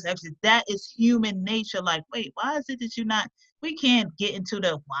and all this extra. That is human nature. Like, wait, why is it that you're not? We can't get into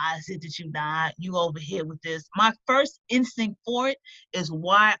the why is it that you're not? You over here with this. My first instinct for it is,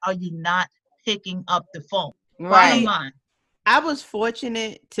 why are you not picking up the phone? Right. Bottom line. I was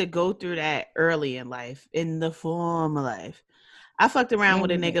fortunate to go through that early in life, in the former life. I fucked around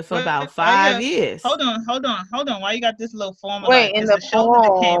with a nigga for about 5 years. Hold on. Why you got this little former Wait, life? in the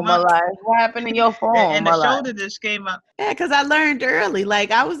former life. What happened in your former life? And the shoulder just came up. Yeah, because I learned early.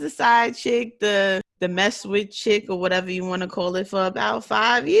 Like, I was the side chick, the mess with chick, or whatever you want to call it, for about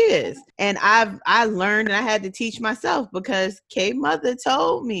 5 years. And I learned, and I had to teach myself, because K mother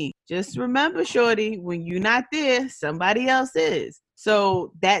told me, just remember, shorty, when you're not there, somebody else is.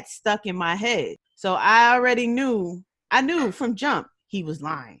 So that stuck in my head. So I already knew. I knew from jump he was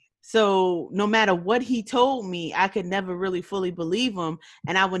lying. So no matter what he told me, I could never really fully believe him.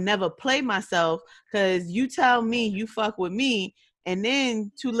 And I would never play myself, because you tell me you fuck with me, and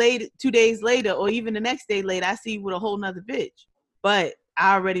then 2 days later, or even the next day later, I see you with a whole nother bitch. But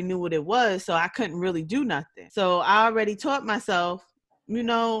I already knew what it was, so I couldn't really do nothing. So I already taught myself,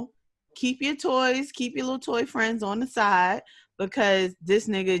 keep your toys, keep your little toy friends on the side, because this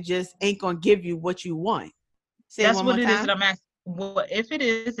nigga just ain't gonna give you what you want. That's what it is that I'm asking. Well, if it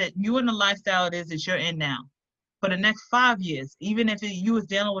is that you in the lifestyle it is that you're in now, for the next 5 years, even if you was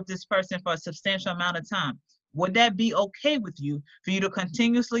dealing with this person for a substantial amount of time, would that be okay with you, for you to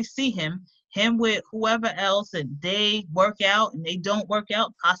continuously see him with whoever else, and they work out and they don't work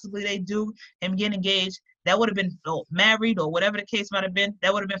out, possibly they do, him get engaged, that would have been married or whatever the case might have been,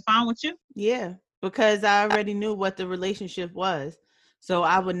 that would have been fine with you? Yeah, because I already knew what the relationship was. So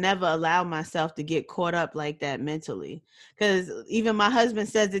I would never allow myself to get caught up like that mentally. Because even my husband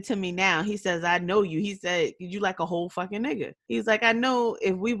says it to me now. He says, I know you. He said, you like a whole fucking nigga. He's like, I know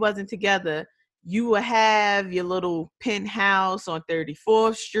if we wasn't together, you would have your little penthouse on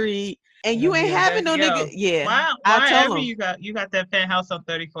 34th Street. And you ain't having no nigga. Yeah. Why ever you got that penthouse on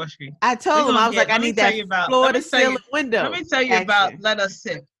 34th Street? I told him, I was like, I need that floor to ceiling window. Let me tell you about Let Us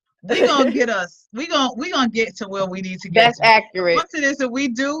Sip. We gonna get to where we need to get. That's accurate. Once it is that we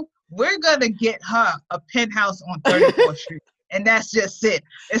do, we're gonna get her a penthouse on 34th Street. And that's just it.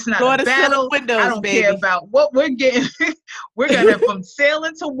 It's not a battle. Windows, I don't care about what we're getting. We're gonna, from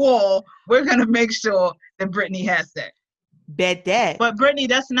ceiling to wall, we're gonna make sure that Brittany has that. Bet that. But Brittany,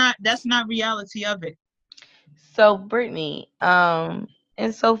 that's not reality of it. So Brittany, and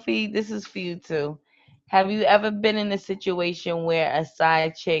Sophie, this is for you too. Have you ever been in a situation where a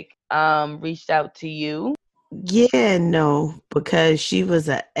side chick reached out to you? Yeah, no, because she was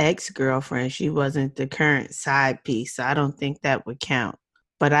an ex-girlfriend. She wasn't the current side piece. So I don't think that would count.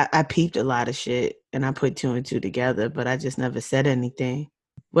 But I peeped a lot of shit, and I put 2 and 2 together, but I just never said anything.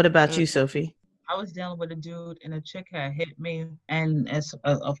 What about you, Sophie? I was dealing with a dude, and a chick had hit me, and as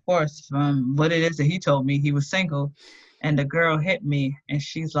of course, from what it is that he told me, he was single, and the girl hit me, and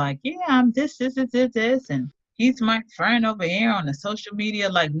she's like, "Yeah, I'm this, and he's my friend over here on the social media."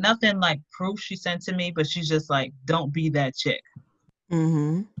 Like, nothing like proof she sent to me, but she's just like, "Don't be that chick."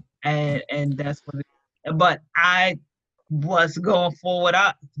 Mm-hmm. And that's what. But I was going forward.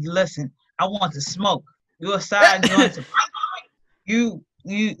 Listen. I want to smoke. You're a side joint.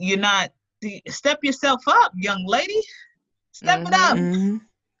 You're not. Step yourself up, young lady. Step it up. Mm-hmm.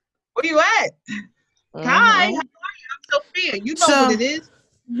 Where you at? Mm-hmm. Hi, how are you? I'm Sophia. You know what it is.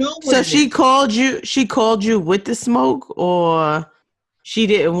 So she called you. She called you with the smoke, or she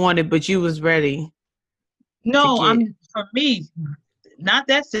didn't want it, but you was ready. No, for me, not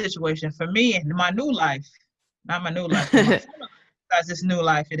that situation. For me, in my new life, not my new life. Because this new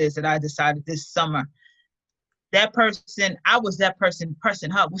life it is that I decided this summer. That person, I was that person.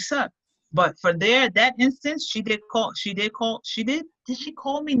 Huh? What's up? But for that instance, she did call. Did she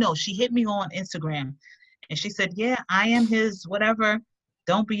call me? No, she hit me on Instagram. And she said, "Yeah, I am his whatever.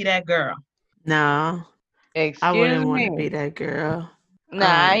 Don't be that girl." No. I wouldn't want to be that girl. Nah,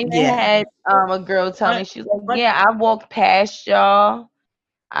 I even had a girl tell me, she's like, "Yeah, I walked past y'all.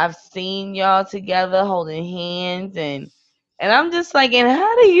 I've seen y'all together holding hands, and I'm just like, and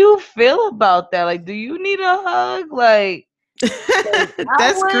how do you feel about that? Like, do you need a hug? Like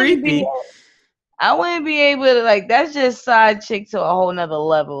that's creepy. I wouldn't be able to, like, that's just side chick to a whole nother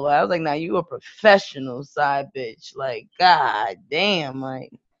level. I was like, now you a professional side bitch. Like, god damn,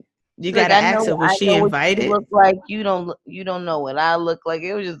 like you gotta ask her, was she invited? Look like you don't know what I look like.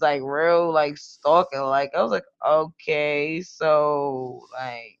 It was just like real like stalking. Like I was like, okay, so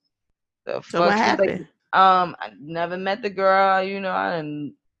like the fuck. So what happened? Like, I never met the girl. I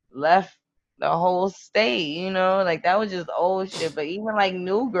done left the whole state. Like that was just old shit. But even like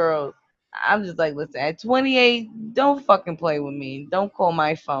new girls, I'm just like, listen, at 28, don't fucking play with me. Don't call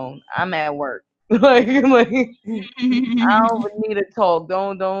my phone. I'm at work. like I don't need to talk.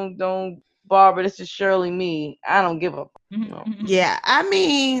 Don't, Barbara, this is Shirley me. I don't give a fuck. No. Yeah, I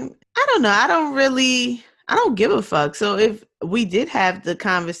mean, I don't know. I don't give a fuck. So if we did have the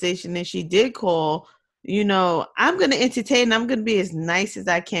conversation and she did call, I'm going to entertain. I'm going to be as nice as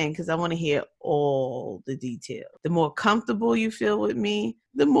I can because I want to hear all the details. The more comfortable you feel with me,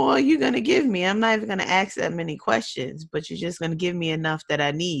 the more you're going to give me. I'm not even going to ask that many questions, but you're just going to give me enough that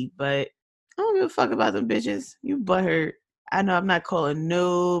I need. But I don't give a fuck about them bitches. You butthurt. I know I'm not calling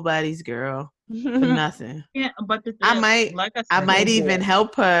nobody's girl for nothing. Yeah, but I might even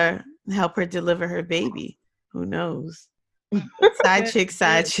help her deliver her baby. Who knows? Side chick.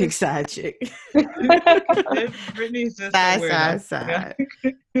 Brittany's just side.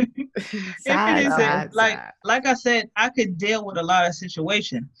 Like I said, I could deal with a lot of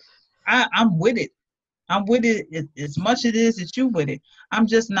situations. I'm with it. I'm with it as much as it is that you with it. I'm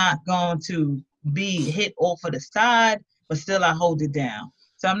just not going to be hit off of the side, but still I hold it down.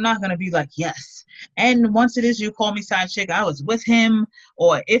 So I'm not going to be like, yes. And once it is you call me side chick, I was with him.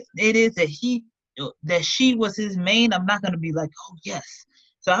 Or if it is that she was his main, I'm not going to be like, oh, yes.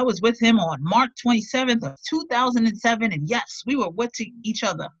 So I was with him on March 27th of 2007. And yes, we were with each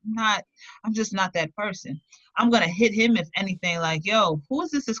other. I'm just not that person. I'm going to hit him if anything like, yo, who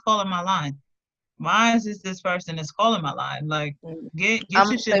is this that's calling my line? Why is this person that's calling my line? Like, get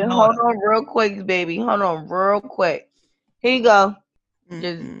your shit in order. Hold on real quick, baby. Hold on real quick. Here you go.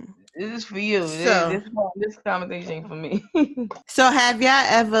 This is for you. So, this conversation ain't for me. So have y'all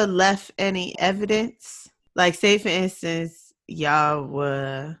ever left any evidence? Like, say, for instance, y'all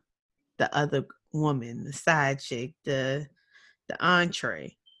were the other woman, the side chick, the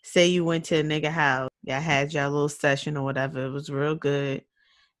entree. Say you went to a nigga house. Y'all had y'all little session or whatever. It was real good.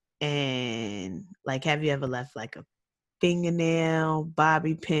 And, like, have you ever left, like, a fingernail,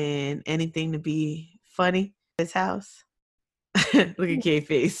 bobby pin, anything to be funny at his house? Look at Kay's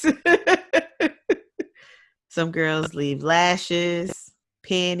face. Some girls leave lashes,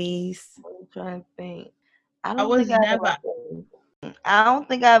 panties. I'm trying to think. I don't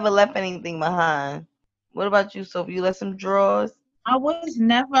think I ever left anything behind. What about you, Sophie? You left some drawers? I was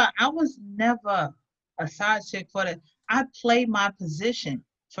never a side chick for that. I play my position.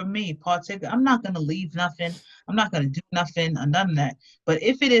 For me, particularly, I'm not going to leave nothing. I'm not going to do nothing or none of that. But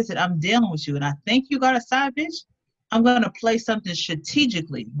if it is that I'm dealing with you and I think you got a side bitch, I'm going to play something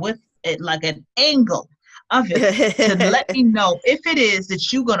strategically with it, like an angle of it to let me know if it is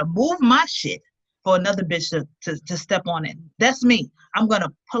that you're going to move my shit for another bitch to step on it. That's me. I'm going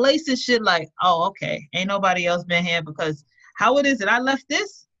to place this shit like, oh, okay, ain't nobody else been here because how it is that I left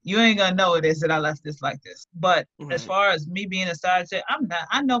this, you ain't gonna know it is that I left this like this. But as far as me being a side chick, I'm not.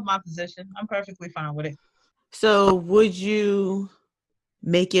 I know my position. I'm perfectly fine with it. So would you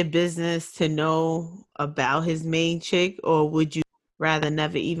make it business to know about his main chick, or would you rather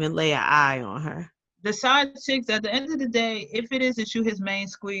never even lay an eye on her? The side chicks, at the end of the day, if it is that you his main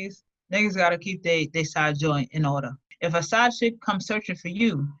squeeze, niggas gotta keep they side joint in order. If a side chick comes searching for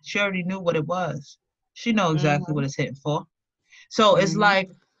you, she already knew what it was. She know exactly what it's hitting for. So it's like,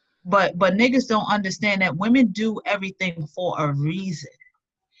 but niggas don't understand that women do everything for a reason.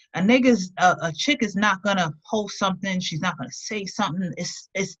 A chick is not gonna post something. She's not gonna say something.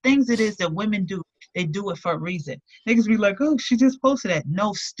 It's things it is that women do. They do it for a reason. Niggas be like, oh, she just posted that.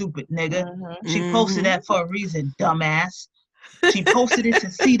 No, stupid nigga. She posted that for a reason, dumbass. She posted it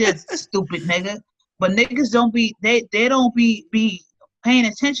to see that, stupid nigga. But niggas don't be paying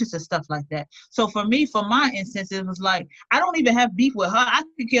attention to stuff like that. So for me, for my instance, it was like, I don't even have beef with her. I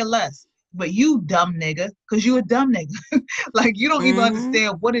could care less. But you dumb nigga, because you a dumb nigga. Like, you don't even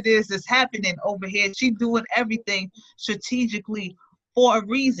understand what it is that's happening over here. She doing everything strategically for a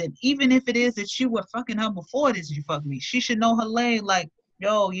reason. Even if it is that you were fucking her before this, you fuck me. She should know her lane. Like,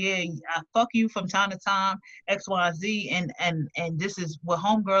 yo, yeah, I fuck you from time to time, X, Y, Z, and this is what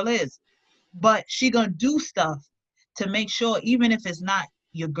homegirl is. But she gonna do stuff to make sure, even if it's not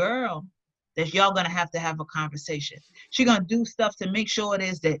your girl, that y'all gonna have to have a conversation. She gonna do stuff to make sure it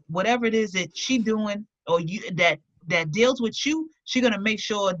is that whatever it is that she doing or you that deals with you, she gonna make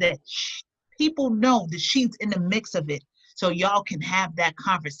sure that people know that she's in the mix of it, so y'all can have that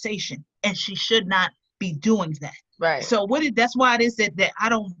conversation. And she should not be doing that. Right. So that's why it is that I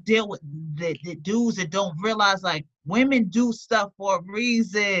don't deal with the dudes that don't realize, like, women do stuff for a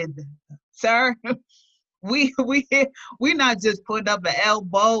reason, sir. We not just putting up an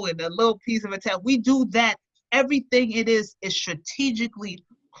elbow and a little piece of a tail. We do that. Everything it is strategically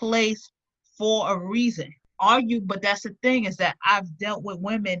placed for a reason. argue, but that's the thing is that I've dealt with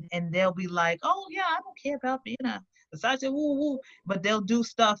women and they'll be like, oh yeah, I don't care about being a Versace, woo woo, but they'll do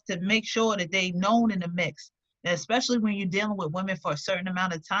stuff to make sure that they known in the mix. And especially when you're dealing with women for a certain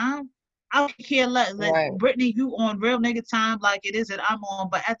amount of time, I don't care. Right. Brittany, you on real nigga time like it is that I'm on,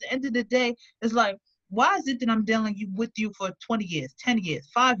 but at the end of the day, it's like, why is it that I'm dealing with you for 20 years, 10 years,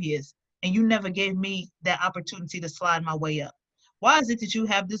 5 years, and you never gave me that opportunity to slide my way up? Why is it that you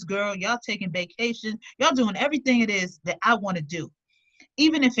have this girl, y'all taking vacation, y'all doing everything it is that I want to do?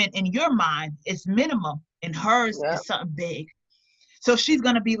 Even if in your mind it's minimum, in hers is something big. So she's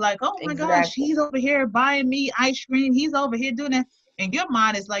going to be like, oh my gosh, he's over here buying me ice cream. He's over here doing that. And your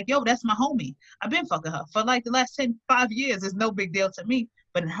mind is like, yo, that's my homie. I've been fucking her for like the last 5 years. It's no big deal to me.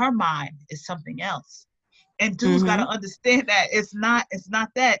 But in her mind, it's something else. And dudes got to understand that it's not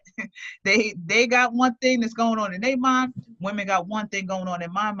that. they got one thing that's going on in their mind. Women got one thing going on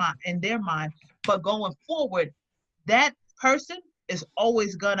in my mind, in their mind. But going forward, that person is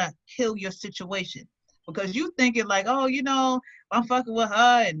always gonna kill your situation because you thinking like, oh, you know, I'm fucking with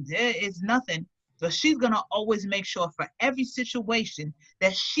her and it's nothing. But she's gonna always make sure for every situation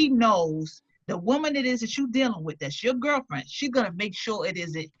that she knows the woman it is that you're dealing with, that's your girlfriend, she's gonna make sure it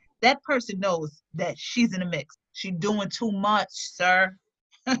is it. That person knows that she's in the mix. She doing too much, sir.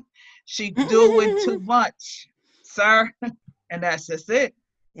 She doing too much, sir. And that's just it.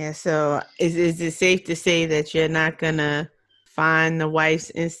 Yeah, so is it safe to say that you're not gonna find the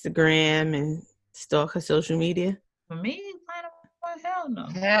wife's Instagram and stalk her social media? For me, hell no.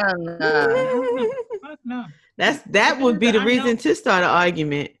 Hell no. Fuck no. That would be the reason to start an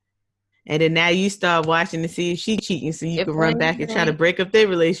argument. And then now you start watching to see if she's cheating so you can run back and try to break up their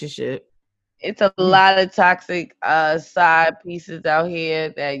relationship. It's a lot of toxic side pieces out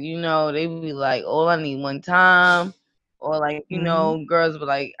here that, you know, they be like, all I need one time. Or like, you know, girls be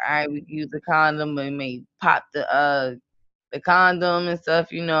like, I would use a condom and may pop the condom and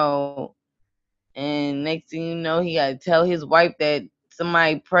stuff, you know. And next thing you know, he gotta tell his wife that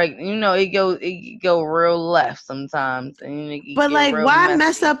somebody pregnant. You know, it go real left sometimes. And but like, why messy.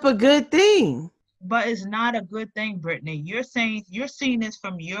 Mess up a good thing? But it's not a good thing, Brittany. You're seeing this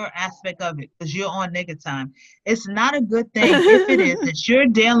from your aspect of it because you're on nigga time. It's not a good thing if it is that you're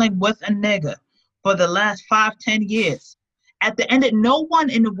dealing with a nigga for the last 5-10 years. At the end of no one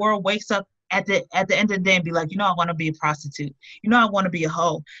in the world wakes up at the end of the day and be like, you know, I want to be a prostitute. You know, I want to be a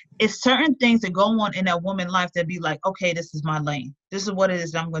hoe. It's certain things that go on in that woman's life that be like, okay, this is my lane. This is what it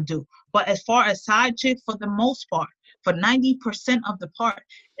is that I'm going to do. But as far as side chick, for the most part, for 90% of the part,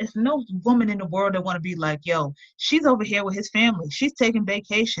 there's no woman in the world that want to be like, yo, she's over here with his family. She's taking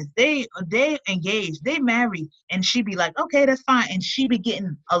vacations. They engaged. They married. And she be like, okay, that's fine. And she be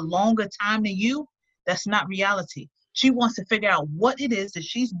getting a longer time than you. That's not reality. She wants to figure out what it is that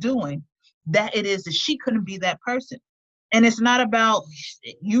she's doing that it is that she couldn't be that person. And it's not about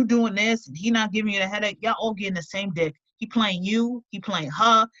you doing this and he not giving you the headache. Y'all all getting the same dick. He playing you, he playing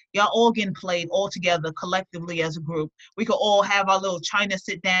her. Y'all all getting played all together collectively as a group. We could all have our little China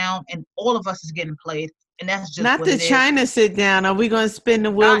sit down and all of us is getting played. And that's just not the China sit down. Are we going to spin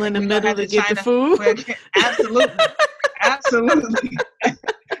the wheel in the middle to get the food? Absolutely. Absolutely.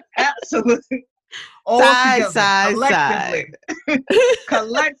 Absolutely. All side, together,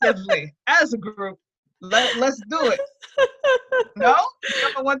 collectively, as a group, let's do it. No,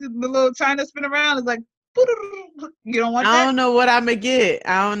 you don't want the little China spin around. It's like, you don't want that. I don't know what I'm gonna get.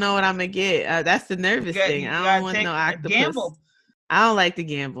 That's the nervous thing. I don't want no octopus. Gamble. I don't like to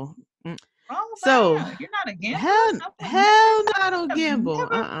gamble. So you're not a gambler. Hell no, I don't gamble.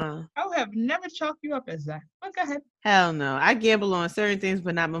 I have never chalked you up as that. But go ahead. Hell no, I gamble on certain things,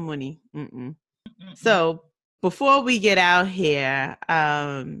 but not my money. So before we get out here,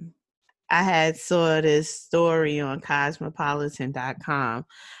 I had saw this story on Cosmopolitan.com.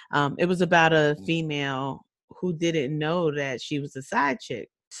 It was about a female who didn't know that she was a side chick.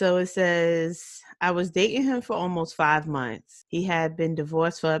 So it says, I was dating him for almost 5 months. He had been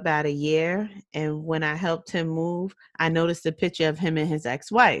divorced for about a year. And when I helped him move, I noticed a picture of him and his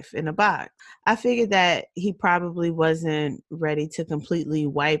ex-wife in a box. I figured that he probably wasn't ready to completely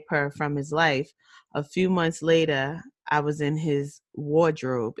wipe her from his life. A few months later, I was in his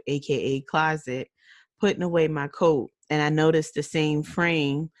wardrobe, aka closet, putting away my coat. And I noticed the same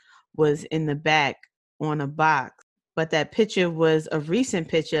frame was in the back on a box. But that picture was a recent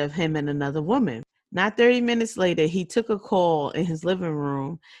picture of him and another woman. Not 30 minutes later, he took a call in his living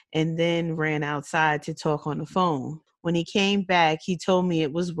room and then ran outside to talk on the phone. When he came back, he told me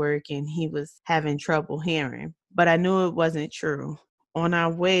it was work and he was having trouble hearing. But I knew it wasn't true. On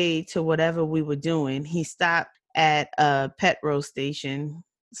our way to whatever we were doing, he stopped at a petrol station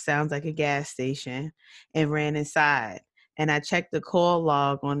sounds like a gas station, and ran inside. And I checked the call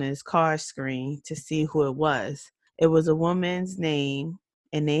log on his car screen to see who it was. It was a woman's name,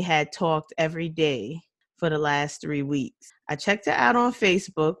 and they had talked every day for the last 3 weeks. I checked it out on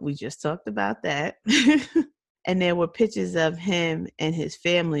Facebook. We just talked about that. And there were pictures of him and his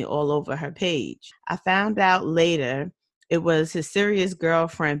family all over her page. I found out later it was his serious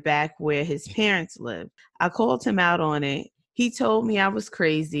girlfriend back where his parents lived. I called him out on it. He told me I was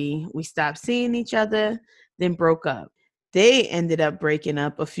crazy. We stopped seeing each other, then broke up. They ended up breaking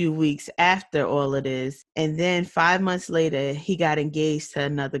up a few weeks after all of this. And then 5 months later, he got engaged to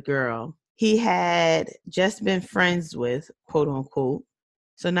another girl he had just been friends with, quote unquote.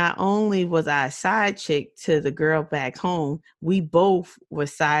 So not only was I a side chick to the girl back home, we both were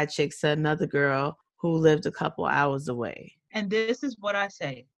side chicks to another girl who lived a couple hours away. And this is what I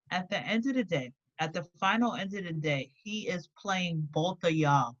say. At the end of the day, at the final end of the day, he is playing both of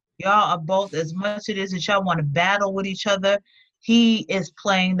y'all. Y'all are both, as much it is that y'all want to battle with each other, he is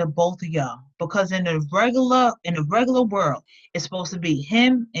playing the both of y'all. Because in the regular world, it's supposed to be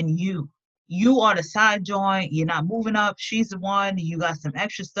him and you. You are the side joint. You're not moving up. She's the one. You got some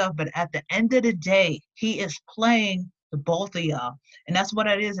extra stuff. But at the end of the day, he is playing the both of y'all. And that's what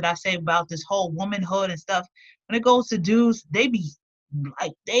it is that I say about this whole womanhood and stuff. When it goes to dudes, they be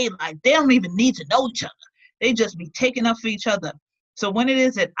they don't even need to know each other. They just be taking up for each other. So when it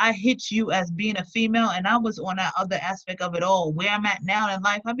is that I hit you as being a female and I was on that other aspect of it all, where I'm at now in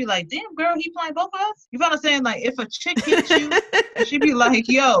life, I'd be like, damn, girl, he playing both of us? You know what I'm saying? Like, if a chick hits you, and she'd be like,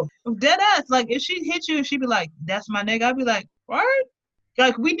 yo, dead ass. Like, if she hit you and she'd be like, that's my nigga, I'd be like, what?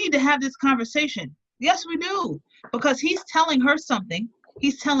 Like, we need to have this conversation. Yes, we do. Because he's telling her something.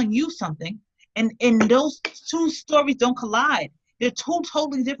 He's telling you something. And those two stories don't collide. They're two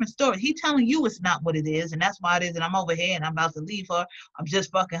totally different stories. He's telling you it's not what it is, and that's why it is, and I'm over here, and I'm about to leave her. I'm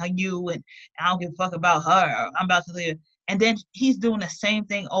just fucking her you, and I don't give a fuck about her. I'm about to leave her. And then he's doing the same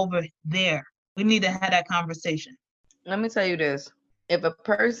thing over there. We need to have that conversation. Let me tell you this. If a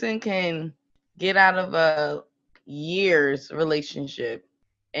person can get out of a year's relationship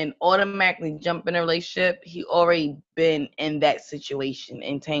and automatically jump in a relationship, he already been in that situation,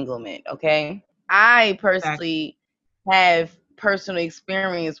 entanglement, okay? I personally have personal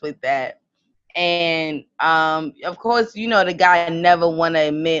experience with that, and of course, you know, the guy never want to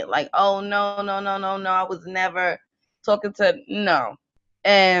admit like, oh no, I was never talking to no.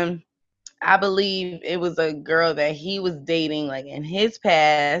 And I believe it was a girl that he was dating like in his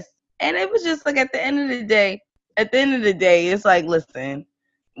past, and it was just like at the end of the day, it's like, listen,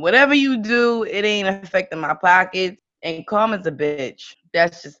 whatever you do, it ain't affecting my pockets, and karma's a bitch.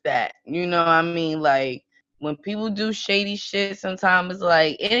 That's just that, you know what I mean? Like, when people do shady shit, sometimes it's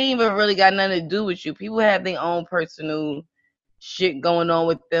like, it ain't even really got nothing to do with you. People have their own personal shit going on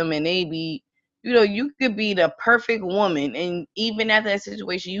with them, and they be, you know, you could be the perfect woman, and even after that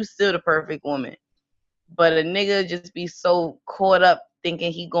situation, you still the perfect woman. But a nigga just be so caught up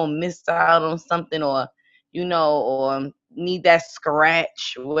thinking he gonna miss out on something, or, you know, or need that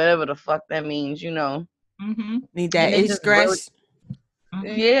scratch, whatever the fuck that means, you know. Mm-hmm. Need that itch scratch.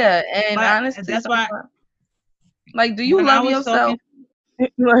 Really, yeah, and but honestly, that's why. Like, do you love yourself?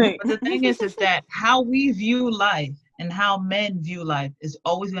 Like, but the thing is that how we view life and how men view life is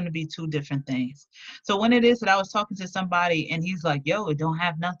always going to be two different things. So when it is that I was talking to somebody and he's like, yo, it don't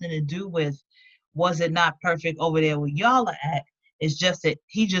have nothing to do with, was it not perfect over there where y'all are at? It's just that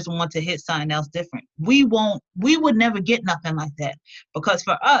he just wants to hit something else different. We would never get nothing like that. Because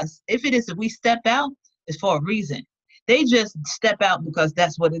for us, if it is that we step out, it's for a reason. They just step out because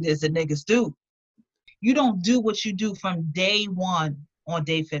that's what it is that niggas do. You don't do what you do from day one on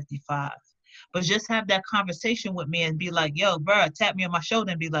day 55. But just have that conversation with me and be like, yo, bro, tap me on my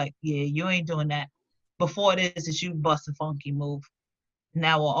shoulder and be like, yeah, you ain't doing that. Before it is that you bust a funky move. And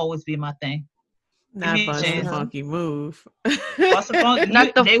that will always be my thing. Not bust a funky move. Bust a funky,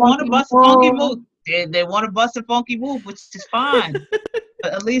 they want to bust a funky move. They want to bust a funky move, which is fine.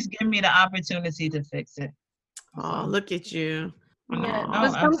 But at least give me the opportunity to fix it. Oh, look at you. Yeah,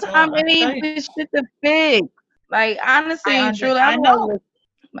 but sometimes it ain't this shit to fix. Like, honestly and truly, I know.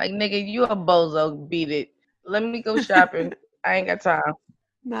 Like, nigga, you a bozo. Beat it. Let me go shopping. I ain't got time.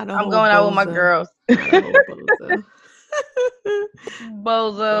 I'm going out with my girls.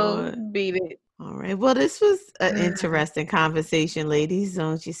 Bozo. Beat it. All right. Well, this was an interesting conversation, ladies.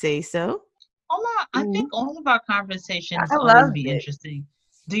 Don't you say so? Hold on. I think all of our conversations always be interesting.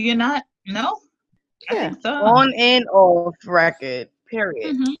 Do you not? No? Yeah. I think so. On and off record.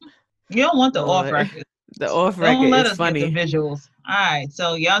 Period. Mm-hmm. You don't want the off record. The off record don't let is us funny. Get the visuals. All right.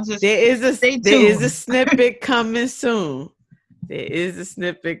 So y'all just there is a snippet coming soon. There is a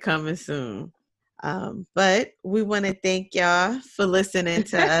snippet coming soon. But we want to thank y'all for listening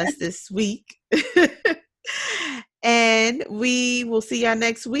to us this week. And we will see y'all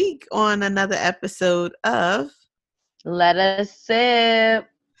next week on another episode of Let Us Sip.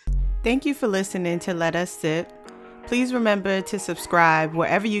 Thank you for listening to Let Us Sip. Please remember to subscribe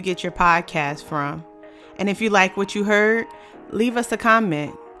wherever you get your podcast from. And if you like what you heard, leave us a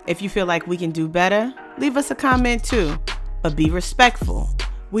comment. If you feel like we can do better, leave us a comment too. But be respectful.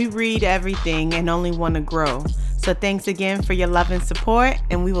 We read everything and only want to grow. So thanks again for your love and support,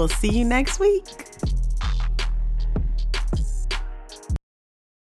 and we will see you next week.